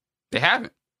 They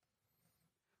haven't.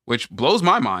 Which blows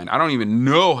my mind. I don't even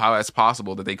know how that's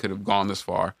possible that they could have gone this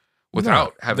far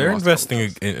without having. They're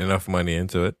investing enough money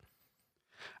into it.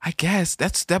 I guess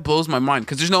that blows my mind,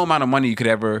 because there's no amount of money you could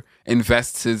ever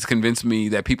invest to convince me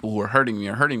that people who are hurting me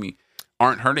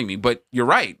aren't hurting me. But you're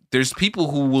right. There's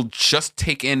people who will just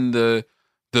take in the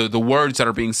words that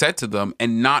are being said to them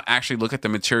and not actually look at the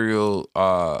material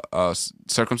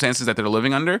circumstances that they're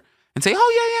living under and say,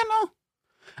 oh yeah, no.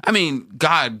 I mean,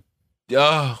 God,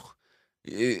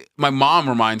 my mom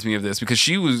reminds me of this, because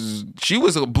she was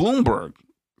a Bloomberg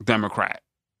Democrat.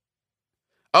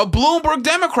 A Bloomberg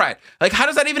Democrat. Like, how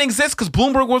does that even exist? Because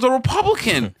Bloomberg was a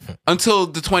Republican until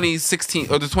the 2016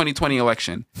 or the 2020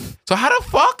 election. So how the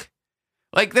fuck?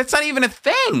 Like, that's not even a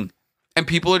thing. And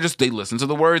people they listen to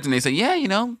the words and they say, yeah,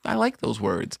 I like those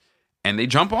words. And they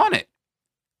jump on it.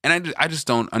 And I just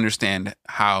don't understand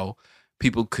how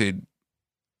people could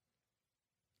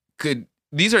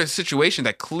these are situations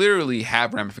that clearly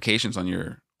have ramifications on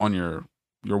your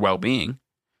well-being.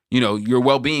 Your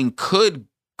well-being could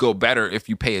go better if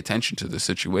you pay attention to the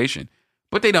situation,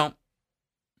 but they don't.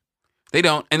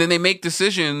 And then they make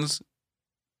decisions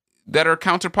that are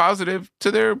counterpositive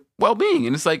to their well-being.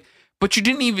 And it's like, but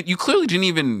you clearly didn't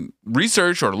even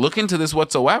research or look into this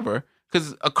whatsoever,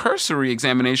 because a cursory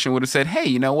examination would have said, hey,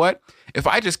 you know what? If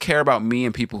I just care about me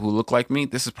and people who look like me,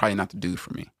 this is probably not the dude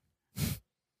for me.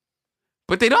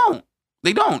 But they don't.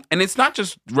 And it's not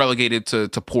just relegated to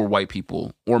poor white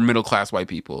people or middle-class white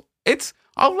people. It's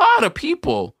a lot of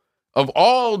people of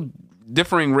all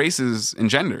differing races and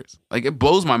genders. Like, it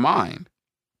blows my mind.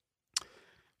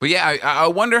 But yeah, I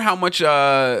wonder how much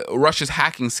Russia's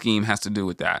hacking scheme has to do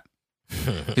with that.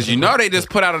 Because they just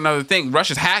put out another thing.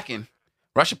 Russia's hacking.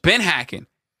 Russia been hacking.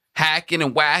 Hacking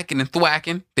and whacking and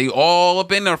thwacking. They all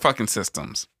up in their fucking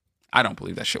systems. I don't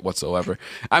believe that shit whatsoever.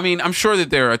 I mean, I'm sure that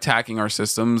they're attacking our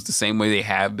systems the same way they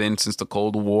have been since the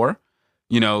Cold War.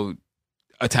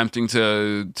 Attempting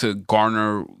to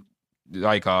garner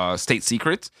like state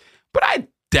secrets. But I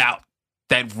doubt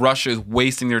that Russia is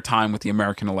wasting their time with the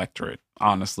American electorate,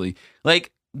 honestly.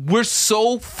 Like, we're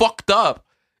so fucked up.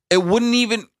 It wouldn't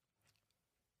even...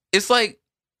 It's like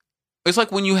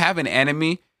when you have an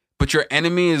enemy, but your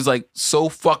enemy is like so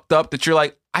fucked up that you're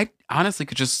like, I honestly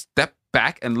could just step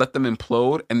back and let them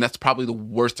implode, and that's probably the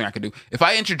worst thing I could do. If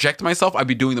I interject myself, I'd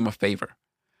be doing them a favor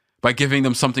by giving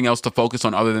them something else to focus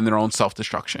on other than their own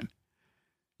self-destruction.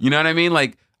 You know what I mean?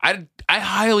 Like, I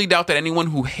highly doubt that anyone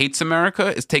who hates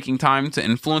America is taking time to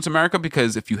influence America,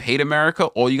 because if you hate America,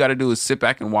 all you got to do is sit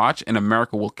back and watch, and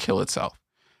America will kill itself.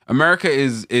 America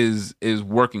is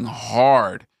working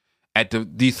hard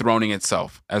at dethroning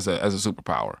itself as a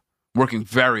superpower, working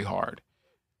very hard.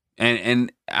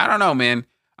 And I don't know, man.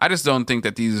 I just don't think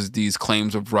that these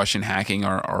claims of Russian hacking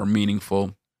are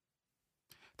meaningful.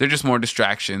 They're just more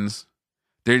distractions.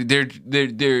 They're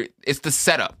it's the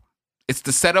setup. It's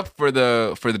the setup for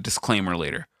the disclaimer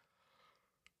later.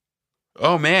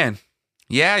 Oh man.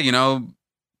 Yeah, you know,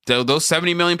 those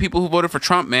 70 million people who voted for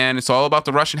Trump, man, it's all about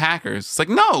the Russian hackers. It's like,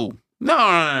 no.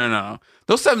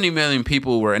 Those 70 million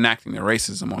people were enacting their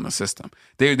racism on the system.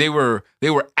 They were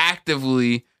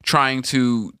actively trying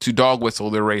to dog whistle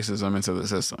their racism into the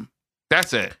system.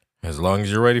 That's it. As long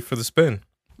as you're ready for the spin.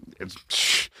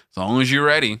 As long as you're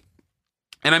ready.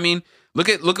 And I mean, look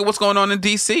at what's going on in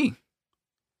DC.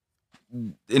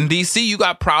 In DC, you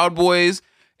got Proud Boys,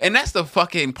 and that's the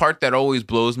fucking part that always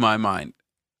blows my mind.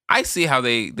 I see how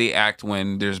they act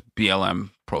when there's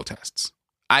BLM protests.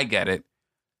 I get it.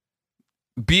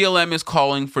 BLM is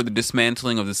calling for the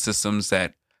dismantling of the systems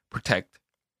that protect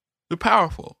the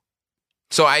powerful.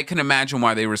 So I can imagine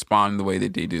why they respond the way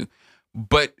that they do.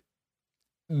 But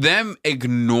them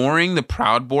ignoring the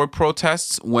Proud Boy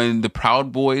protests when the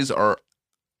Proud Boys are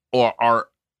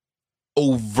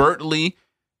overtly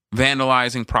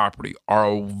vandalizing property, are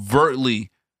overtly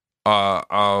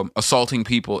assaulting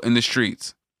people in the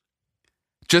streets.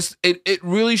 Just it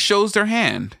really shows their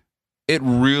hand. It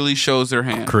really shows their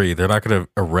hand. Agree. They're not going to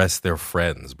arrest their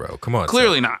friends, bro. Come on.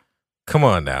 Clearly not. Come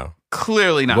on now.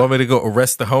 Clearly not. You want me to go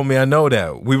arrest the homie? I know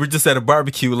that. We were just at a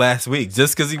barbecue last week.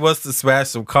 Just because he wants to smash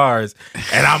some cars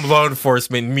and I'm law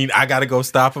enforcement, mean I got to go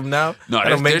stop him now? No,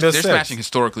 they're smashing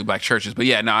historically black churches. But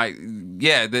yeah,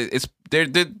 they're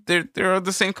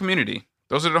the same community.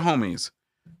 Those are the homies.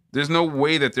 There's no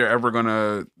way that they're ever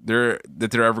gonna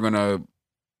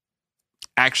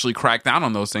actually crack down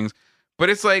on those things. But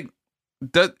it's like,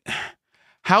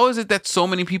 how is it that so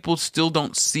many people still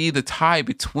don't see the tie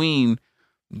between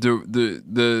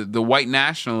the white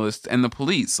nationalists and the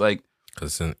police? Like,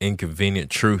 it's an inconvenient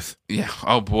truth. Yeah.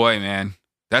 Oh boy, man.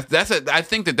 I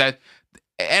think that,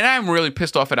 and I'm really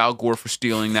pissed off at Al Gore for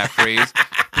stealing that phrase,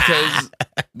 because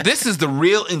this is the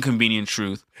real inconvenient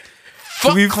truth.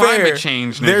 Fuck climate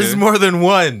change, nigga. There's more than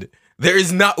one. There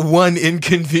is not one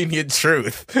inconvenient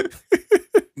truth.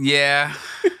 Yeah,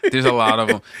 there's a lot of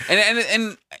them,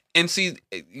 and see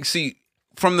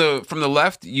from the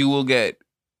left, you will get,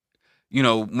 you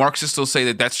know, Marxists will say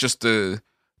that that's just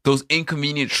those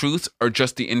inconvenient truths are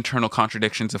just the internal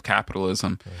contradictions of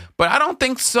capitalism. Okay. But I don't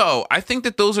think so. I think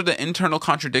that those are the internal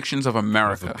contradictions of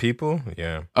America. Of the people?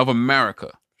 Yeah. Of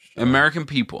America. Sure. American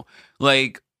people.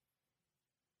 Like,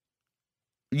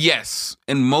 yes,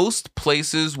 in most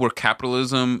places where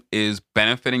capitalism is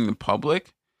benefiting the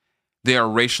public, they are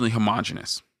racially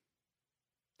homogenous.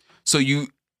 So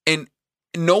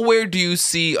nowhere do you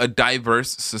see a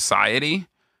diverse society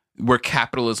where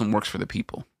capitalism works for the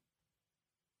people,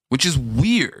 which is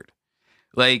weird.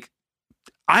 Like,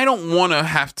 I don't want to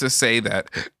have to say that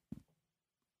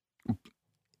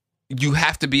you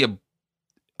have to be a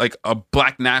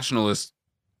black nationalist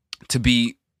to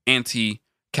be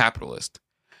anti-capitalist.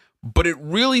 But it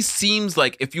really seems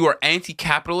like if you are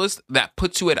anti-capitalist, that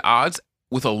puts you at odds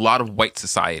with a lot of white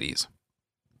societies.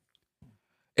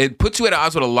 It puts you at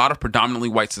odds with a lot of predominantly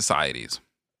white societies.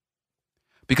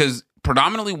 Because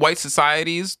predominantly white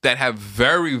societies that have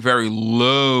very, very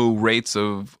low rates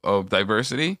of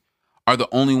diversity are the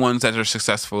only ones that are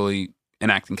successfully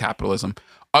enacting capitalism.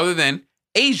 Other than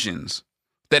Asians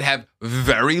that have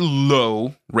very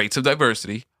low rates of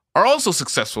diversity are also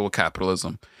successful with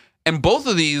capitalism. And both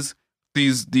of these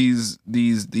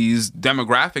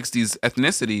demographics, these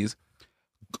ethnicities,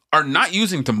 are not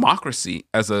using democracy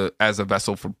as a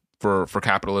vessel for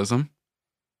capitalism.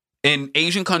 In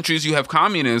Asian countries, you have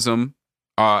communism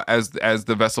as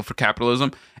the vessel for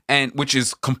capitalism, and which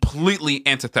is completely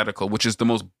antithetical, which is the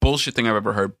most bullshit thing I've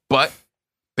ever heard. But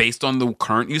based on the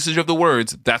current usage of the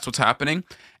words, that's what's happening.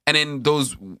 And in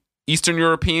those Eastern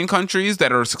European countries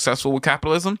that are successful with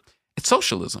capitalism, it's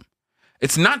socialism.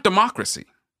 It's not democracy.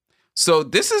 So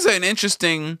this is an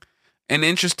interesting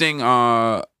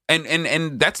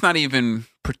And that's not even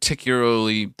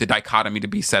particularly the dichotomy to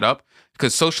be set up,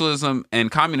 because socialism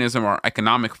and communism are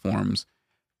economic forms.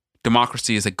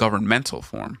 Democracy is a governmental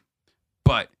form.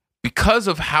 But because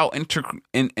of how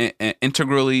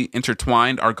integrally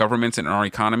intertwined our governments and our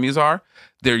economies are,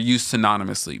 they're used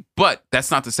synonymously. But that's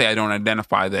not to say I don't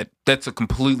identify that. That's a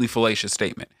completely fallacious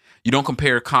statement. You don't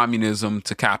compare communism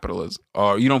to capitalism,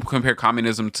 or you don't compare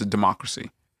communism to democracy,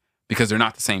 because they're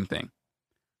not the same thing.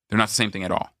 They're not the same thing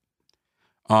at all.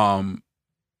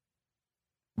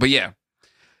 But yeah,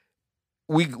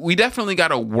 we definitely got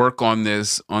to work on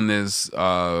this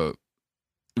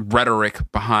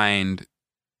rhetoric behind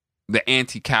the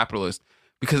anti-capitalist,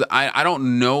 because I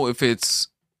don't know if it's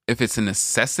a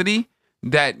necessity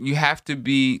that you have to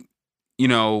be,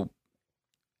 I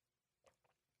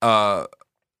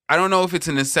don't know if it's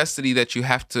a necessity that you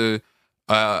have to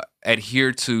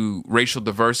adhere to racial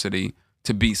diversity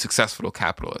to be successful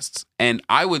capitalists. And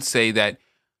I would say that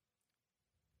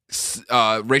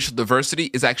racial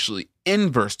diversity is actually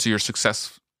inverse to your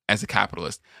success as a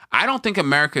capitalist. I don't think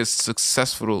America is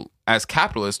successful as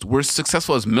capitalists. We're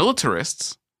successful as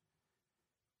militarists.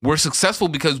 We're successful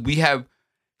because we have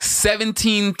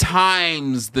 17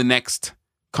 times the next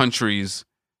country's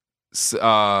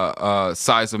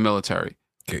size of military.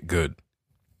 Okay, good.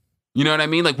 You know what I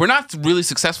mean? Like, we're not really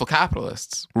successful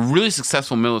capitalists. We're really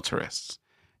successful militarists.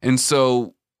 And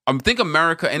so I think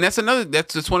America, and that's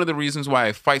one of the reasons why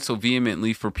I fight so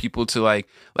vehemently for people to, like,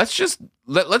 let's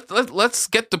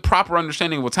get the proper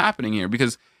understanding of what's happening here.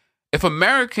 Because if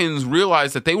Americans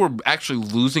realize that they were actually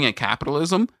losing at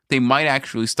capitalism, they might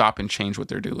actually stop and change what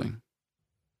they're doing.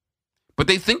 But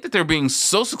they think that they're being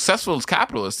so successful as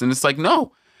capitalists, and it's like,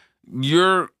 no,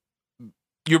 you're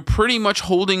pretty much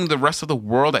holding the rest of the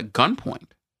world at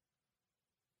gunpoint.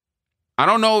 I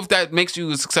don't know if that makes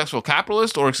you a successful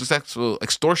capitalist or a successful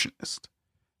extortionist,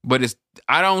 but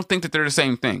I don't think that they're the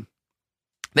same thing.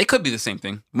 They could be the same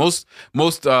thing. Most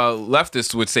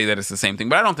leftists would say that it's the same thing,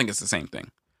 but I don't think it's the same thing.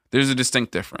 There's a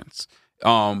distinct difference.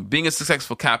 Being a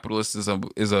successful capitalist is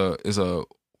a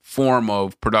form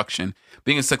of production.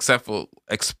 Being a successful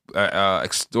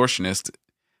extortionist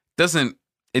doesn't.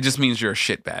 It just means you're a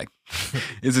shitbag.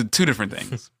 It's two different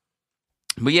things.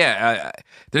 But yeah,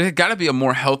 there's got to be a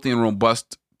more healthy and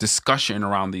robust discussion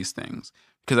around these things.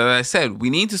 Because as I said, we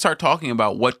need to start talking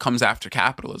about what comes after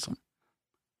capitalism.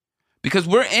 Because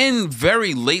we're in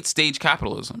very late stage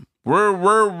capitalism.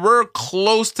 We're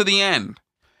close to the end.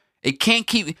 It can't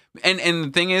keep, and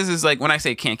the thing is like, when I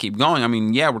say it can't keep going, I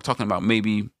mean, yeah, we're talking about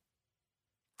maybe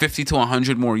 50 to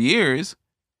 100 more years.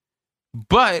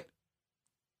 But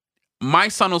my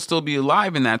son will still be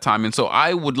alive in that time. And so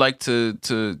I would like to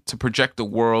project a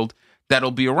world that'll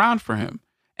be around for him.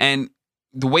 And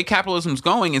the way capitalism's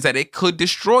going is that it could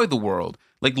destroy the world.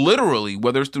 Like, literally,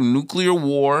 whether it's through nuclear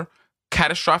war,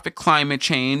 catastrophic climate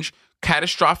change,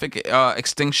 catastrophic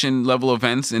extinction level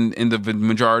events in the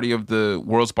majority of the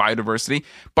world's biodiversity.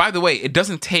 By the way, it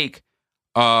doesn't take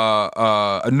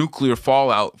a nuclear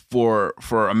fallout for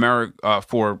America,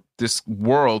 for this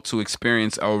world to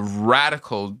experience a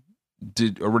radical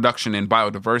a reduction in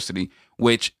biodiversity,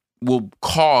 which will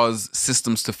cause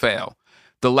systems to fail.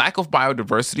 The lack of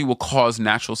biodiversity will cause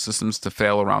natural systems to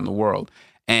fail around the world.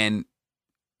 And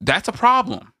that's a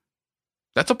problem.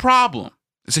 That's a problem.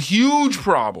 It's a huge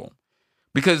problem,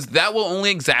 because that will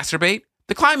only exacerbate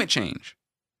the climate change.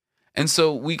 And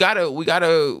so we gotta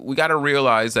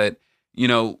realize that,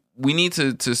 we need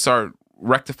to start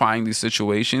rectifying these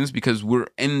situations, because we're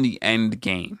in the end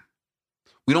game.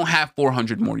 We don't have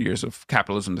 400 more years of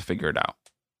capitalism to figure it out.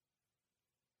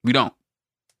 We don't.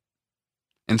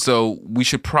 And so we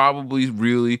should probably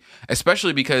really,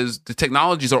 especially because the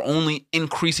technologies are only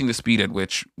increasing the speed at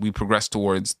which we progress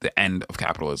towards the end of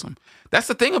capitalism. That's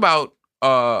the thing about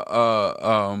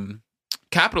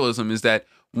capitalism, is that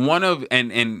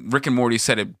and Rick and Morty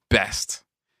said it best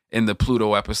in the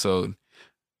Pluto episode,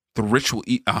 the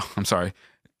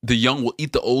young will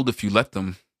eat the old if you let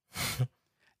them.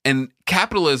 And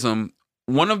capitalism,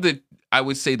 I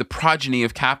would say the progeny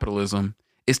of capitalism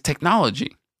is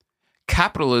technology.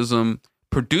 Capitalism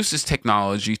produces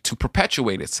technology to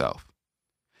perpetuate itself.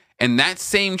 And that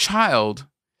same child,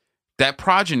 that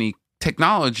progeny,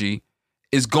 technology,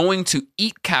 is going to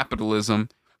eat capitalism,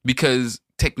 because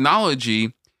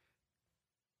technology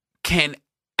can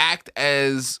act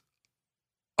as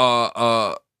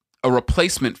a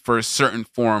replacement for certain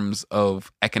forms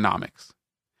of economics.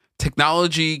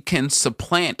 Technology can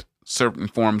supplant certain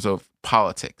forms of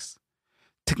politics.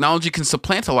 Technology can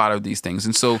supplant a lot of these things.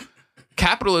 And so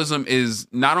capitalism is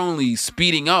not only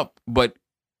speeding up, but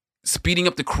speeding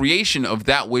up the creation of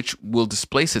that which will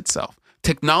displace itself.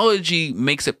 Technology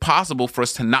makes it possible for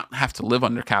us to not have to live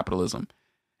under capitalism.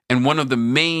 And one of the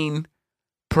main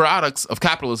products of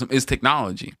capitalism is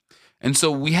technology. And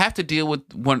so we have to deal with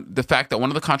the fact that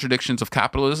one of the contradictions of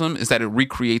capitalism is that it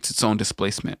recreates its own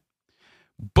displacement.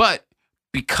 But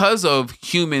because of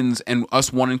humans and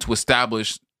us wanting to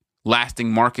establish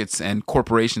lasting markets and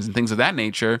corporations and things of that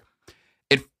nature,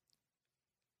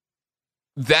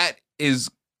 that is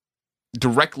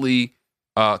directly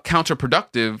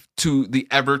counterproductive to the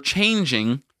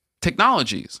ever-changing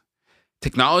technologies.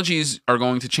 Technologies are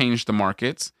going to change the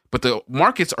markets, but the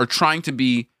markets are trying to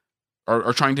be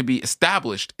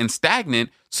established and stagnant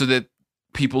so that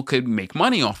people could make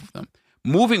money off of them.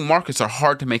 Moving markets are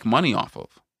hard to make money off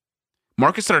of.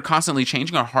 Markets that are constantly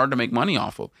changing are hard to make money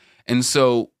off of. And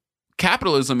so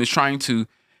capitalism is trying to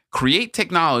create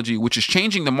technology which is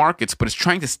changing the markets, but it's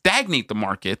trying to stagnate the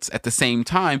markets at the same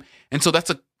time. And so that's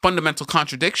a fundamental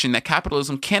contradiction that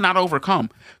capitalism cannot overcome.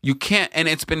 You can't, and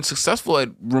it's been successful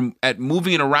at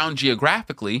moving it around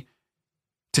geographically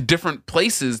to different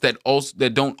places that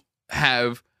don't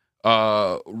have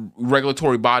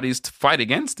regulatory bodies to fight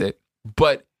against it.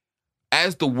 But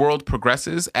as the world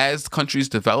progresses, as countries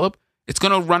develop, it's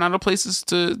going to run out of places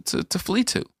to flee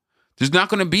to. There's not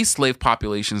going to be slave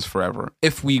populations forever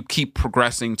if we keep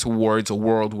progressing towards a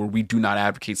world where we do not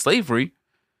advocate slavery.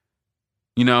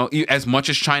 You know, as much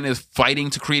as China is fighting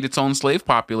to create its own slave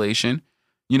population,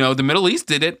 you know, the Middle East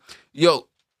did it. Yo,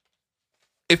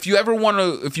 if you ever want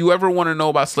to know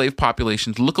about slave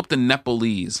populations, look up the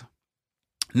Nepalese.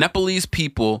 Nepalese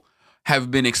people have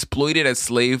been exploited as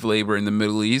slave labor in the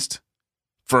Middle East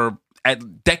for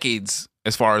decades,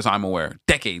 as far as I'm aware.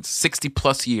 Decades, 60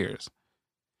 plus years.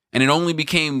 And it only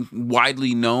became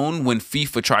widely known when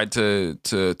FIFA tried to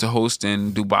host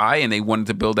in Dubai and they wanted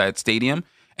to build that stadium.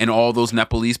 And all those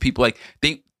Nepalese people,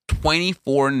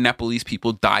 24 Nepalese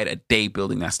people died a day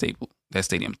building that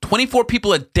stadium. 24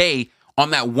 people a day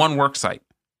on that one work site.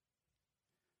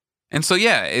 And so,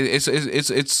 yeah,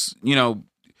 it's you know,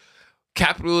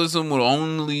 capitalism will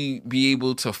only be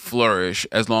able to flourish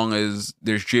as long as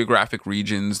there's geographic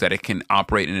regions that it can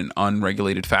operate in an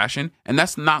unregulated fashion. And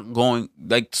that's not going,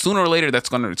 sooner or later, it's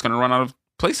going to run out of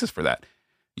places for that.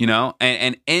 You know,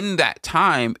 and in that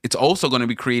time, it's also going to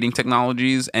be creating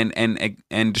technologies and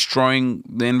destroying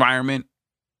the environment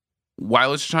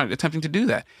while it's attempting to do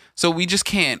that. So we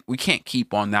can't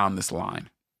keep on down this line.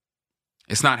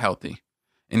 It's not healthy.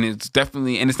 And it's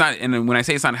definitely, and it's not, and when I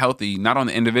say it's not healthy, not on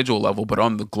the individual level, but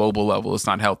on the global level, it's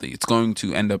not healthy. It's going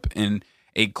to end up in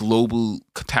a global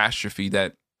catastrophe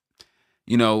that,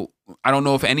 you know, I don't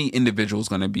know if any individual is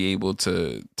going to be able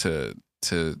to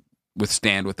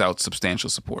withstand without substantial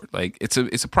support. It's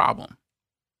a problem.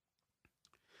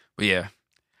 But yeah,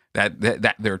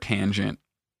 that their tangent.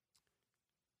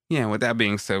 Yeah, with that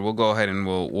being said, we'll go ahead and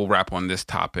we'll wrap on this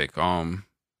topic.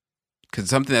 Because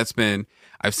something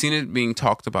I've seen it being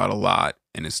talked about a lot,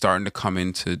 and it's starting to come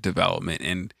into development.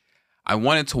 And I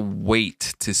wanted to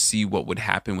wait to see what would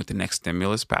happen with the next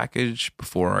stimulus package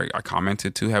before I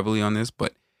commented too heavily on this.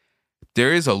 But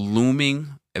there is a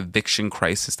looming eviction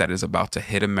crisis that is about to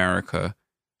hit America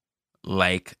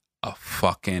like a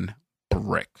fucking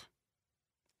brick.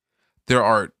 There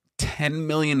are 10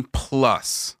 million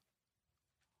plus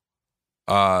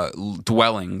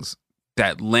dwellings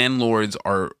that landlords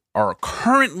are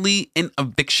currently in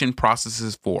eviction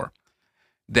processes for,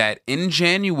 that in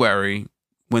January,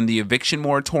 when the eviction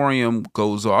moratorium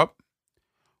goes up,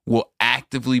 will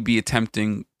actively be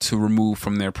attempting to remove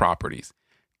from their properties.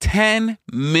 10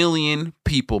 million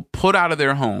people put out of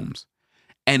their homes.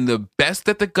 And the best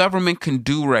that the government can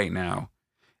do right now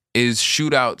is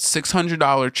shoot out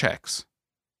 $600 checks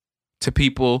to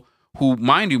people who,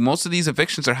 mind you, most of these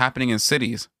evictions are happening in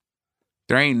cities.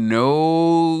 There ain't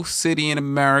no city in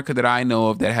America that I know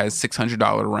of that has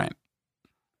 $600 rent.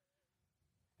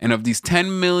 And of these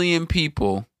 10 million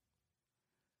people,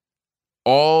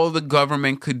 all the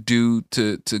government could do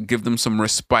to give them some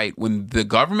respite when the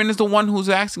government is the one who's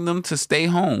asking them to stay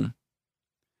home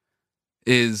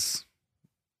is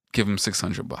give them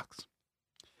 $600.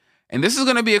 And this is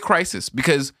going to be a crisis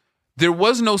because there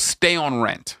was no stay on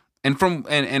rent.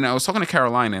 And I was talking to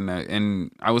Caroline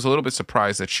and I was a little bit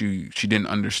surprised that she didn't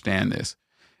understand this,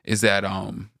 is that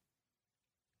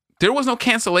there was no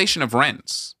cancellation of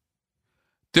rents.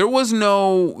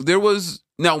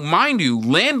 Now, mind you,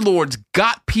 landlords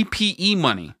got PPE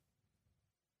money,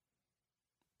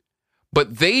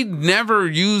 but they never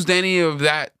used any of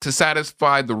that to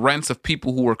satisfy the rents of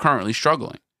people who were currently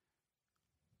struggling.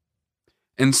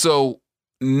 And so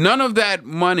none of that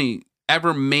money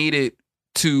ever made it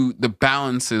to the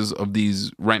balances of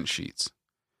these rent sheets.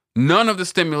 None of the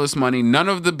stimulus money, none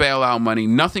of the bailout money,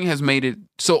 nothing has made it.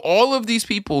 So all of these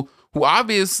people who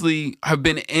obviously have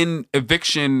been in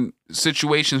eviction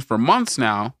situations for months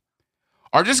now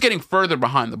are just getting further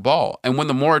behind the ball. And when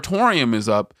the moratorium is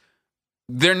up,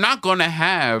 they're not going to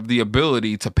have the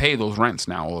ability to pay those rents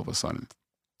now all of a sudden.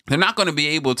 They're not going to be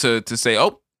able to say,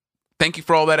 oh, thank you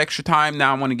for all that extra time.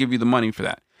 Now I want to give you the money for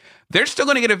that. They're still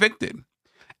going to get evicted.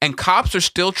 And cops are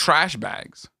still trash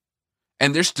bags.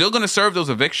 And they're still going to serve those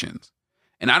evictions.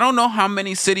 And I don't know how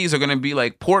many cities are going to be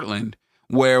like Portland,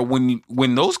 where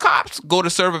when those cops go to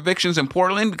serve evictions in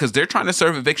Portland, because they're trying to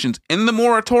serve evictions in the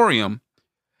moratorium,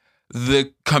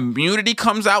 the community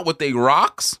comes out with their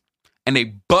rocks and they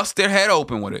bust their head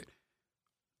open with it.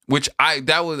 Which I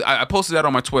posted that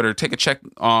on my Twitter. Take a check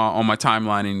on my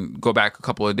timeline and go back a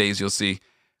couple of days. You'll see,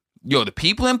 the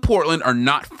people in Portland are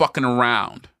not fucking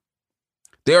around.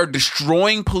 They are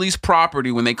destroying police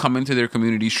property when they come into their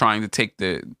communities, trying to take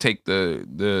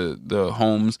the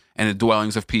homes and the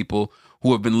dwellings of people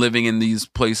who have been living in these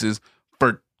places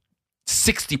for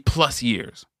 60 plus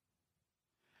years.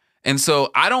 And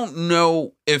so I don't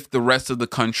know if the rest of the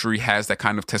country has that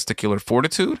kind of testicular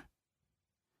fortitude.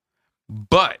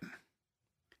 But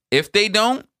if they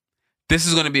don't, this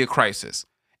is going to be a crisis.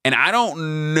 And I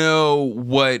don't know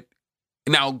what.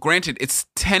 Now, granted, it's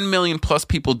 10 million plus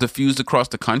people diffused across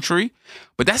the country,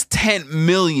 but that's 10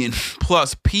 million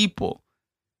plus people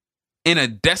in a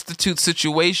destitute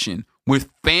situation with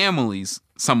families,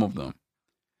 some of them.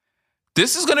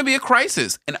 This is going to be a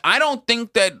crisis. And I don't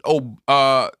think that,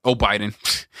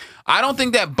 Biden, I don't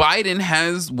think that Biden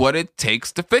has what it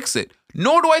takes to fix it.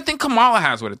 Nor do I think Kamala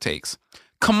has what it takes.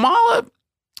 Kamala,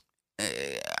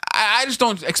 I just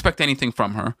don't expect anything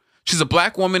from her. She's a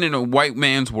black woman in a white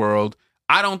man's world.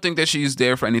 I don't think that she's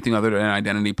there for anything other than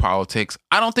identity politics.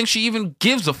 I don't think she even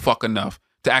gives a fuck enough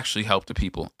to actually help the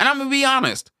people. And I'm going to be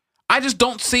honest. I just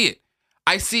don't see it.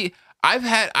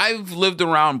 I've lived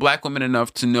around black women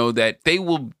enough to know that they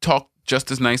will talk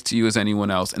just as nice to you as anyone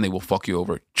else, and they will fuck you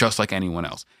over just like anyone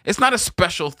else. It's not a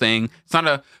special thing. It's not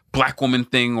a black woman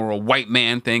thing or a white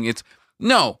man thing.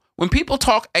 No. When people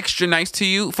talk extra nice to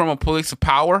you from a place of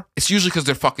power, it's usually because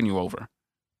they're fucking you over.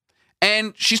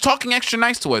 And she's talking extra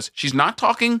nice to us. She's not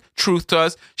talking truth to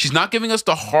us. She's not giving us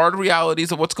the hard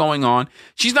realities of what's going on.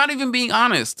 She's not even being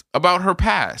honest about her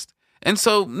past. And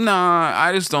so,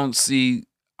 I just don't see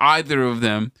either of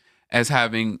them as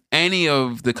having any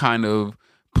of the kind of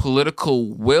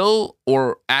political will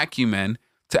or acumen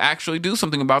to actually do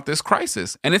something about this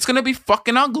crisis. And it's going to be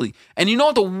fucking ugly. And you know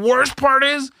what the worst part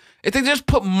is? If they just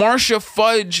put Marcia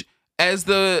Fudge as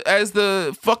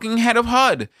the fucking head of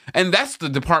HUD. And that's the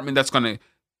department that's going to...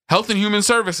 Health and Human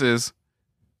Services.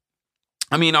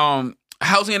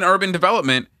 Housing and Urban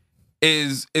Development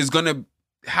is going to...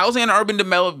 Housing and Urban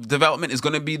Development is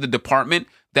going to be the department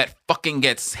that fucking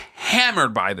gets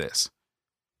hammered by this.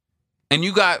 And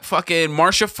you got fucking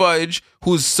Marcia Fudge,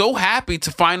 who's so happy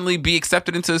to finally be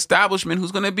accepted into the establishment,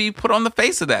 who's going to be put on the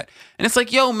face of that. And it's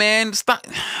like, yo, man, stop...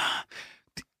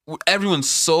 Everyone's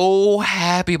so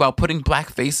happy about putting black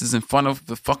faces in front of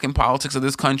the fucking politics of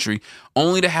this country,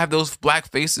 only to have those black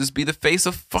faces be the face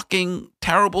of fucking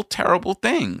terrible, terrible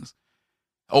things.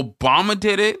 Obama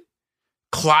did it.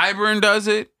 Clyburn does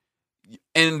it.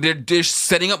 And they're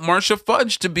setting up Marcia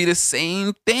Fudge to be the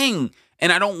same thing.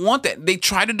 And I don't want that. They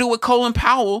try to do it with Colin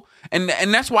Powell. And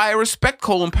that's why I respect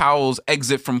Colin Powell's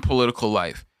exit from political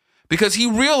life. Because he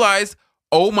realized,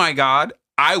 oh my God,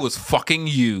 I was fucking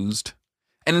used.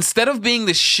 And instead of being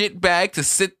the shitbag to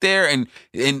sit there and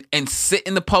sit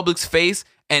in the public's face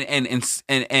and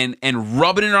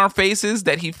rub it in our faces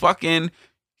that he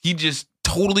just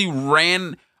totally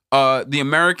ran the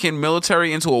American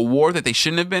military into a war that they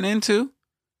shouldn't have been into.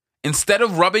 Instead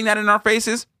of rubbing that in our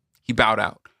faces, he bowed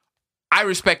out. I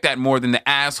respect that more than the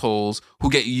assholes who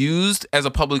get used as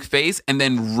a public face and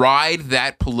then ride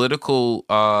that political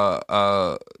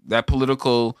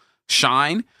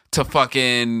shine to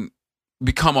fucking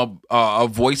become a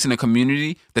voice in a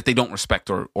community that they don't respect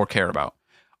or care about.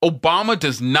 Obama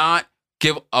does not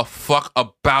give a fuck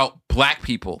about black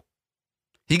people.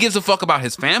 He gives a fuck about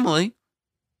his family.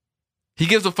 He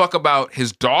gives a fuck about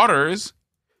his daughters.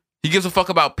 He gives a fuck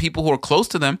about people who are close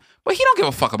to them, but he don't give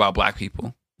a fuck about black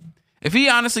people. If he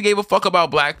honestly gave a fuck about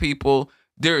black people,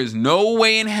 there is no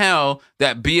way in hell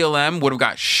that BLM would have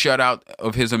got shut out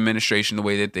of his administration the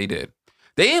way that they did.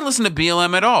 They didn't listen to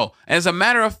BLM at all. As a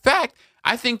matter of fact,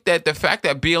 I think that the fact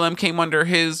that BLM came under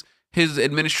his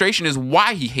administration is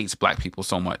why he hates black people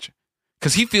so much.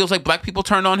 Because he feels like black people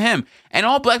turned on him. And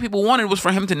all black people wanted was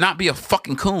for him to not be a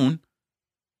fucking coon.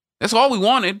 That's all we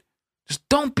wanted. Just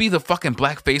don't be the fucking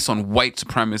blackface on white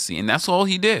supremacy. And that's all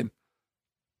he did.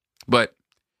 But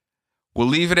we'll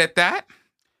leave it at that.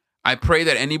 I pray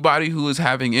that anybody who is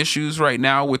having issues right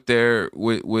now with their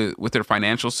with their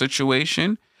financial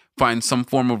situation finds some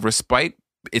form of respite.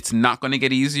 It's not going to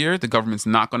get easier. The government's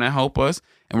not going to help us.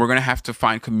 And we're going to have to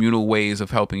find communal ways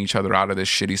of helping each other out of this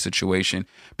shitty situation,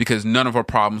 because none of our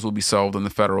problems will be solved on the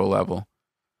federal level.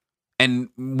 And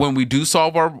when we do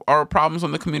solve our problems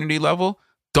on the community level,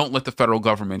 don't let the federal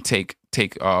government take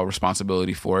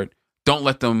responsibility for it. Don't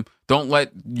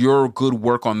let your good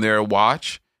work on their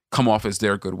watch come off as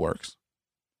their good works.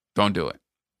 Don't do it.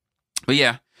 But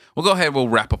yeah, we'll go ahead. We'll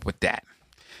wrap up with that.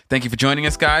 Thank you for joining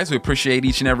us, guys. We appreciate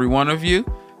each and every one of you.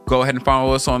 Go ahead and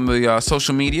follow us on the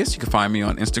social medias. You can find me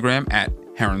on Instagram at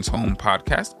Heron's Home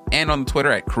Podcast and on Twitter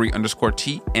at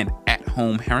Cree_T and at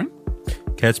Home Heron.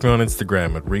 Catch me on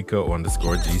Instagram at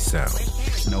Rico_G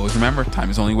Sound. And always remember,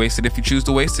 time is only wasted if you choose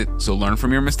to waste it. So learn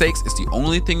from your mistakes. It's the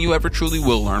only thing you ever truly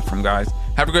will learn from, guys.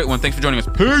 Have a great one. Thanks for joining us.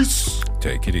 Peace.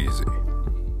 Take it easy.